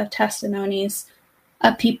stories, of testimonies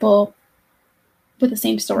of people with the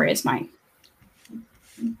same story as mine.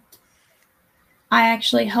 I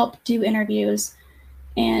actually help do interviews,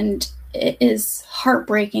 and it is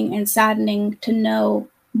heartbreaking and saddening to know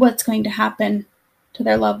what's going to happen to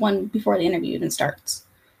their loved one before the interview even starts.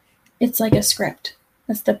 It's like a script.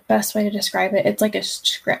 That's the best way to describe it. It's like a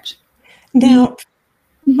script. Now,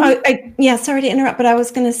 sorry to interrupt, but I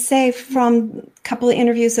was going to say, from a couple of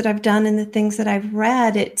interviews that I've done and the things that I've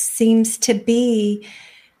read, it seems to be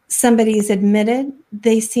somebody's admitted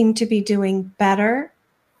they seem to be doing better.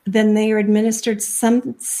 Then they are administered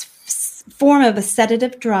some form of a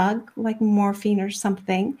sedative drug like morphine or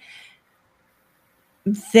something.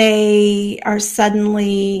 They are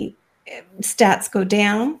suddenly, stats go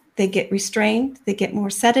down, they get restrained, they get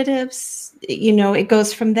more sedatives, it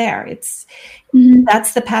goes from there.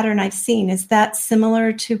 That's the pattern I've seen. Is that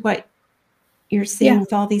similar to what you're seeing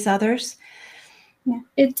with all these others? Yeah,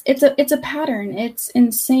 it's a pattern. It's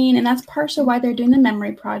insane, and that's partially why they're doing the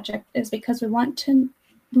memory project, is because we want to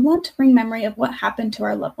bring memory of what happened to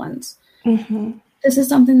our loved ones. Mm-hmm. This is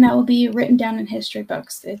something that will be written down in history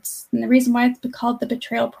books. And the reason why it's called the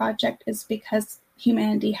Betrayal Project is because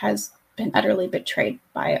humanity has been utterly betrayed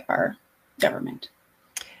by our government.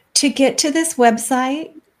 To get to this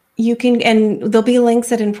website, you can, and there'll be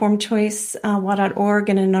links at informedchoice.org,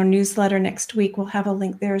 and in our newsletter next week, we'll have a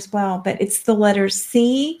link there as well. But it's the letters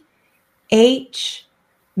chbmp.org.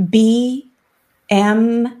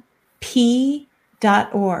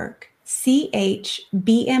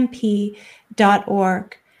 chbmp.org.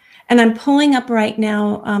 And I'm pulling up right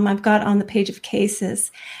now, I've got on the page of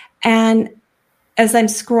cases. And as I'm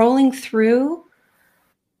scrolling through,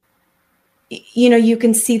 you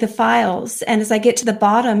can see the files. And as I get to the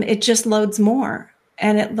bottom, it just loads more.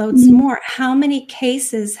 and it loads more. How many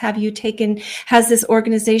cases has this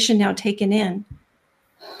organization now taken in?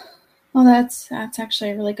 Well, that's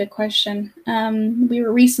actually a really good question. We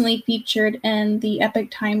were recently featured in the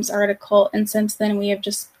Epoch Times article, and since then we have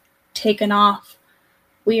just taken off.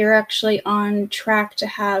 We are actually on track to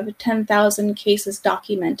have 10,000 cases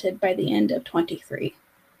documented by the end of 23.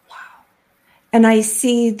 Wow. And I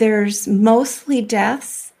see there's mostly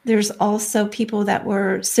deaths. There's also people that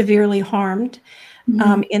were severely harmed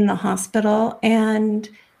in the hospital. And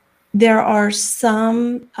there are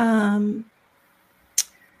some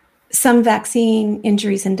vaccine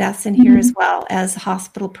injuries and deaths in here as well as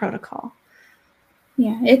hospital protocol.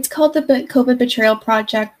 Yeah, it's called the COVID Betrayal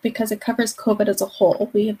Project because it covers COVID as a whole.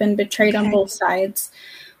 We have been betrayed on both sides.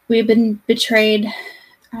 We have been betrayed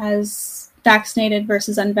as vaccinated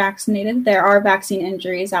versus unvaccinated. There are vaccine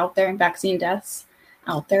injuries out there and vaccine deaths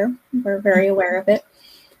out there. We're very aware of it.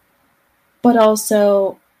 But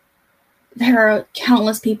also, there are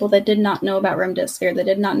countless people that did not know about remdesivir. They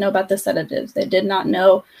did not know about the sedatives. They did not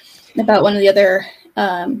know about one of the other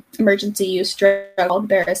emergency use drugs called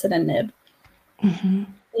baricitinib.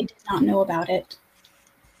 They did not know about it.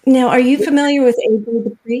 Now, are you familiar with AJ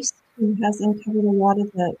the Priest, who has uncovered a lot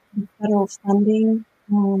of the federal funding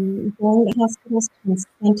going to hospitals to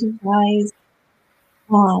incentivize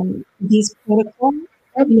these protocols?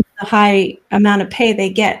 The high amount of pay they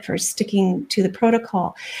get for sticking to the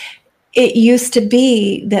protocol. It used to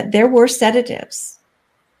be that there were sedatives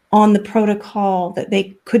on the protocol that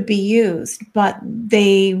they could be used, but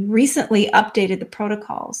they recently updated the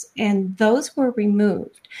protocols and those were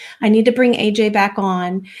removed. I need to bring AJ back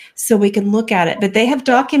on so we can look at it, but they have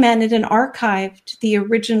documented and archived the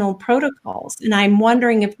original protocols. And I'm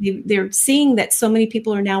wondering if they're seeing that so many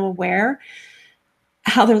people are now aware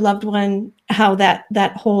how their loved one, how that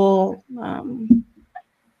whole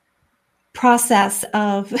process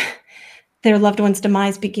of their loved one's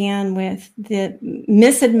demise began with the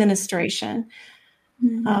misadministration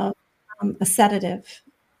of a sedative,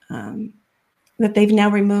 that they've now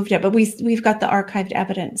removed it. But we've got the archived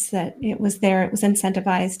evidence that it was there, it was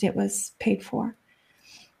incentivized, it was paid for.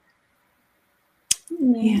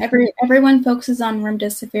 Yeah. Everyone focuses on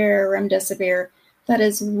remdesivir. That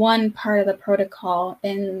is one part of the protocol,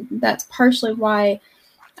 and that's partially why,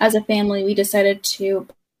 as a family, we decided to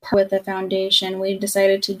partner with the foundation. We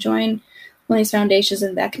decided to join one of these foundations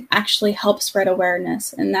that can actually help spread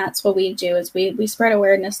awareness, and that's what we do. Is we spread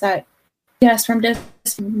awareness that yes,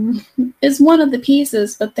 remdesivir is one of the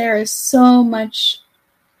pieces, but there is so much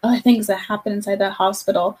other things that happen inside that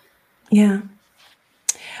hospital. Yeah.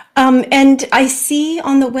 And I see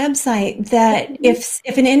on the website that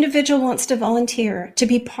if an individual wants to volunteer to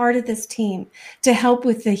be part of this team to help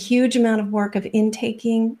with the huge amount of work of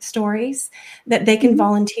intaking stories, that they can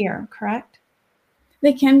volunteer, correct?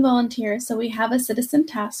 They can volunteer. So we have a citizen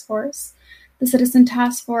task force. The citizen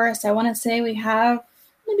task force, I want to say we have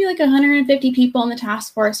maybe like 150 people in the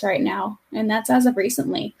task force right now. And that's as of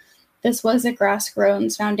recently. This was a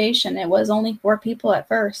grass-grown foundation. It was only 4 people at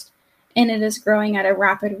first. And it is growing at a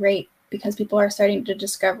rapid rate because people are starting to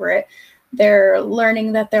discover it. They're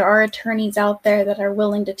learning that there are attorneys out there that are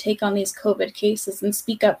willing to take on these COVID cases and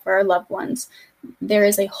speak up for our loved ones. There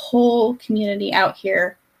is a whole community out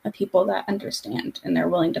here of people that understand and they're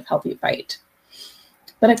willing to help you fight.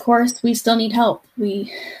 But of course, we still need help.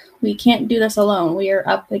 We can't do this alone. We are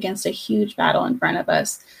up against a huge battle in front of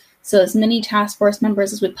us. So as many task force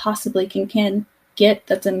members as we possibly can get,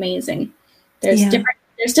 that's amazing. There's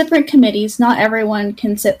different committees. Not everyone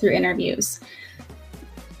can sit through interviews.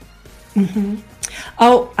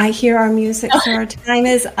 Oh, I hear our music, so our time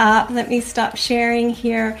is up. Let me stop sharing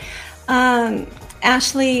here.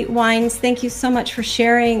 Ashley Wines, thank you so much for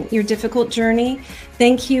sharing your difficult journey.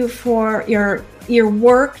 Thank you for your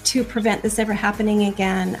work to prevent this ever happening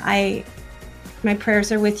again. My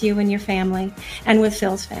prayers are with you and your family and with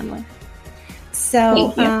Phil's family.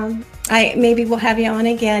 So maybe we'll have you on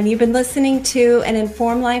again. You've been listening to an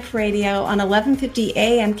Inform Life Radio on 1150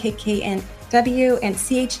 AM KKNW and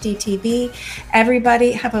CHD TV.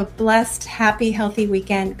 Everybody have a blessed, happy, healthy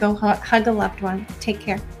weekend. Go hug a loved one. Take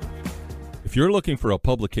care. If you're looking for a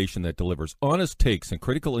publication that delivers honest takes and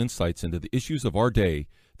critical insights into the issues of our day,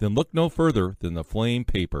 then look no further than The Flame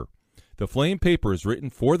Paper. The Flame Paper is written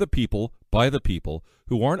for the people, by the people,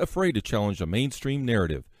 who aren't afraid to challenge a mainstream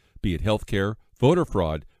narrative, be it healthcare, voter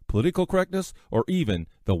fraud, political correctness, or even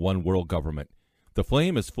the one world government. The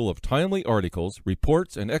Flame is full of timely articles,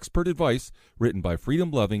 reports, and expert advice written by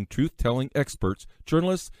freedom-loving, truth-telling experts,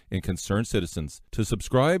 journalists, and concerned citizens. To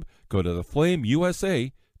subscribe, go to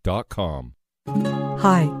theflameusa.com.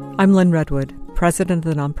 Hi, I'm Lynn Redwood, president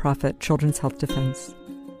of the nonprofit Children's Health Defense.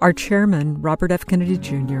 Our chairman, Robert F. Kennedy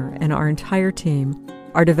Jr., and our entire team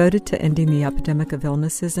are devoted to ending the epidemic of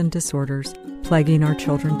illnesses and disorders plaguing our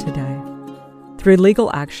children today. Through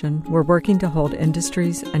legal action, we're working to hold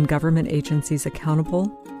industries and government agencies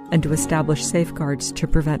accountable and to establish safeguards to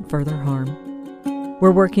prevent further harm. We're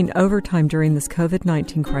working overtime during this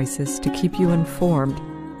COVID-19 crisis to keep you informed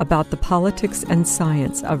about the politics and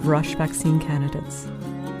science of rush vaccine candidates.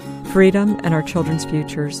 Freedom and our children's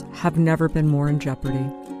futures have never been more in jeopardy.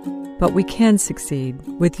 But we can succeed.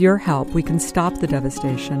 With your help, we can stop the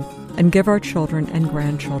devastation and give our children and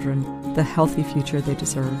grandchildren the healthy future they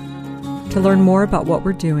deserve. To learn more about what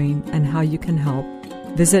we're doing and how you can help,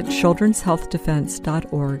 visit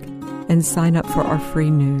childrenshealthdefense.org and sign up for our free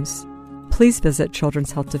news. Please visit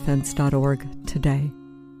childrenshealthdefense.org today.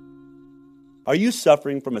 Are you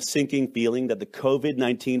suffering from a sinking feeling that the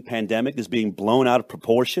COVID-19 pandemic is being blown out of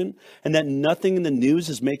proportion and that nothing in the news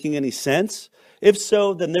is making any sense? If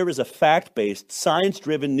so, then there is a fact-based,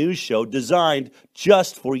 science-driven news show designed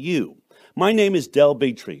just for you. My name is Del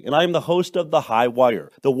Bigtree, and I am the host of The High Wire,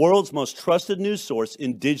 the world's most trusted news source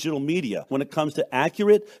in digital media when it comes to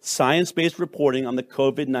accurate, science-based reporting on the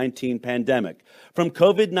COVID-19 pandemic. From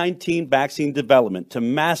COVID-19 vaccine development to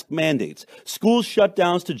mask mandates, school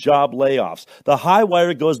shutdowns to job layoffs, The High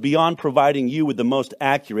Wire goes beyond providing you with the most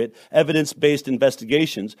accurate, evidence-based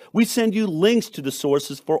investigations. We send you links to the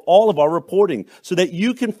sources for all of our reporting so that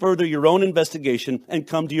you can further your own investigation and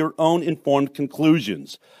come to your own informed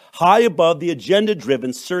conclusions. High above the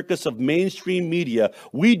agenda-driven circus of mainstream media,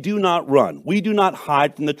 we do not run. We do not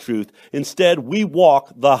hide from the truth. Instead, we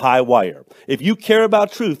walk the high wire. If you care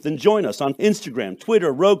about truth, then join us on Instagram,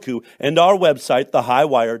 Twitter, Roku, and our website,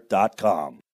 thehighwire.com.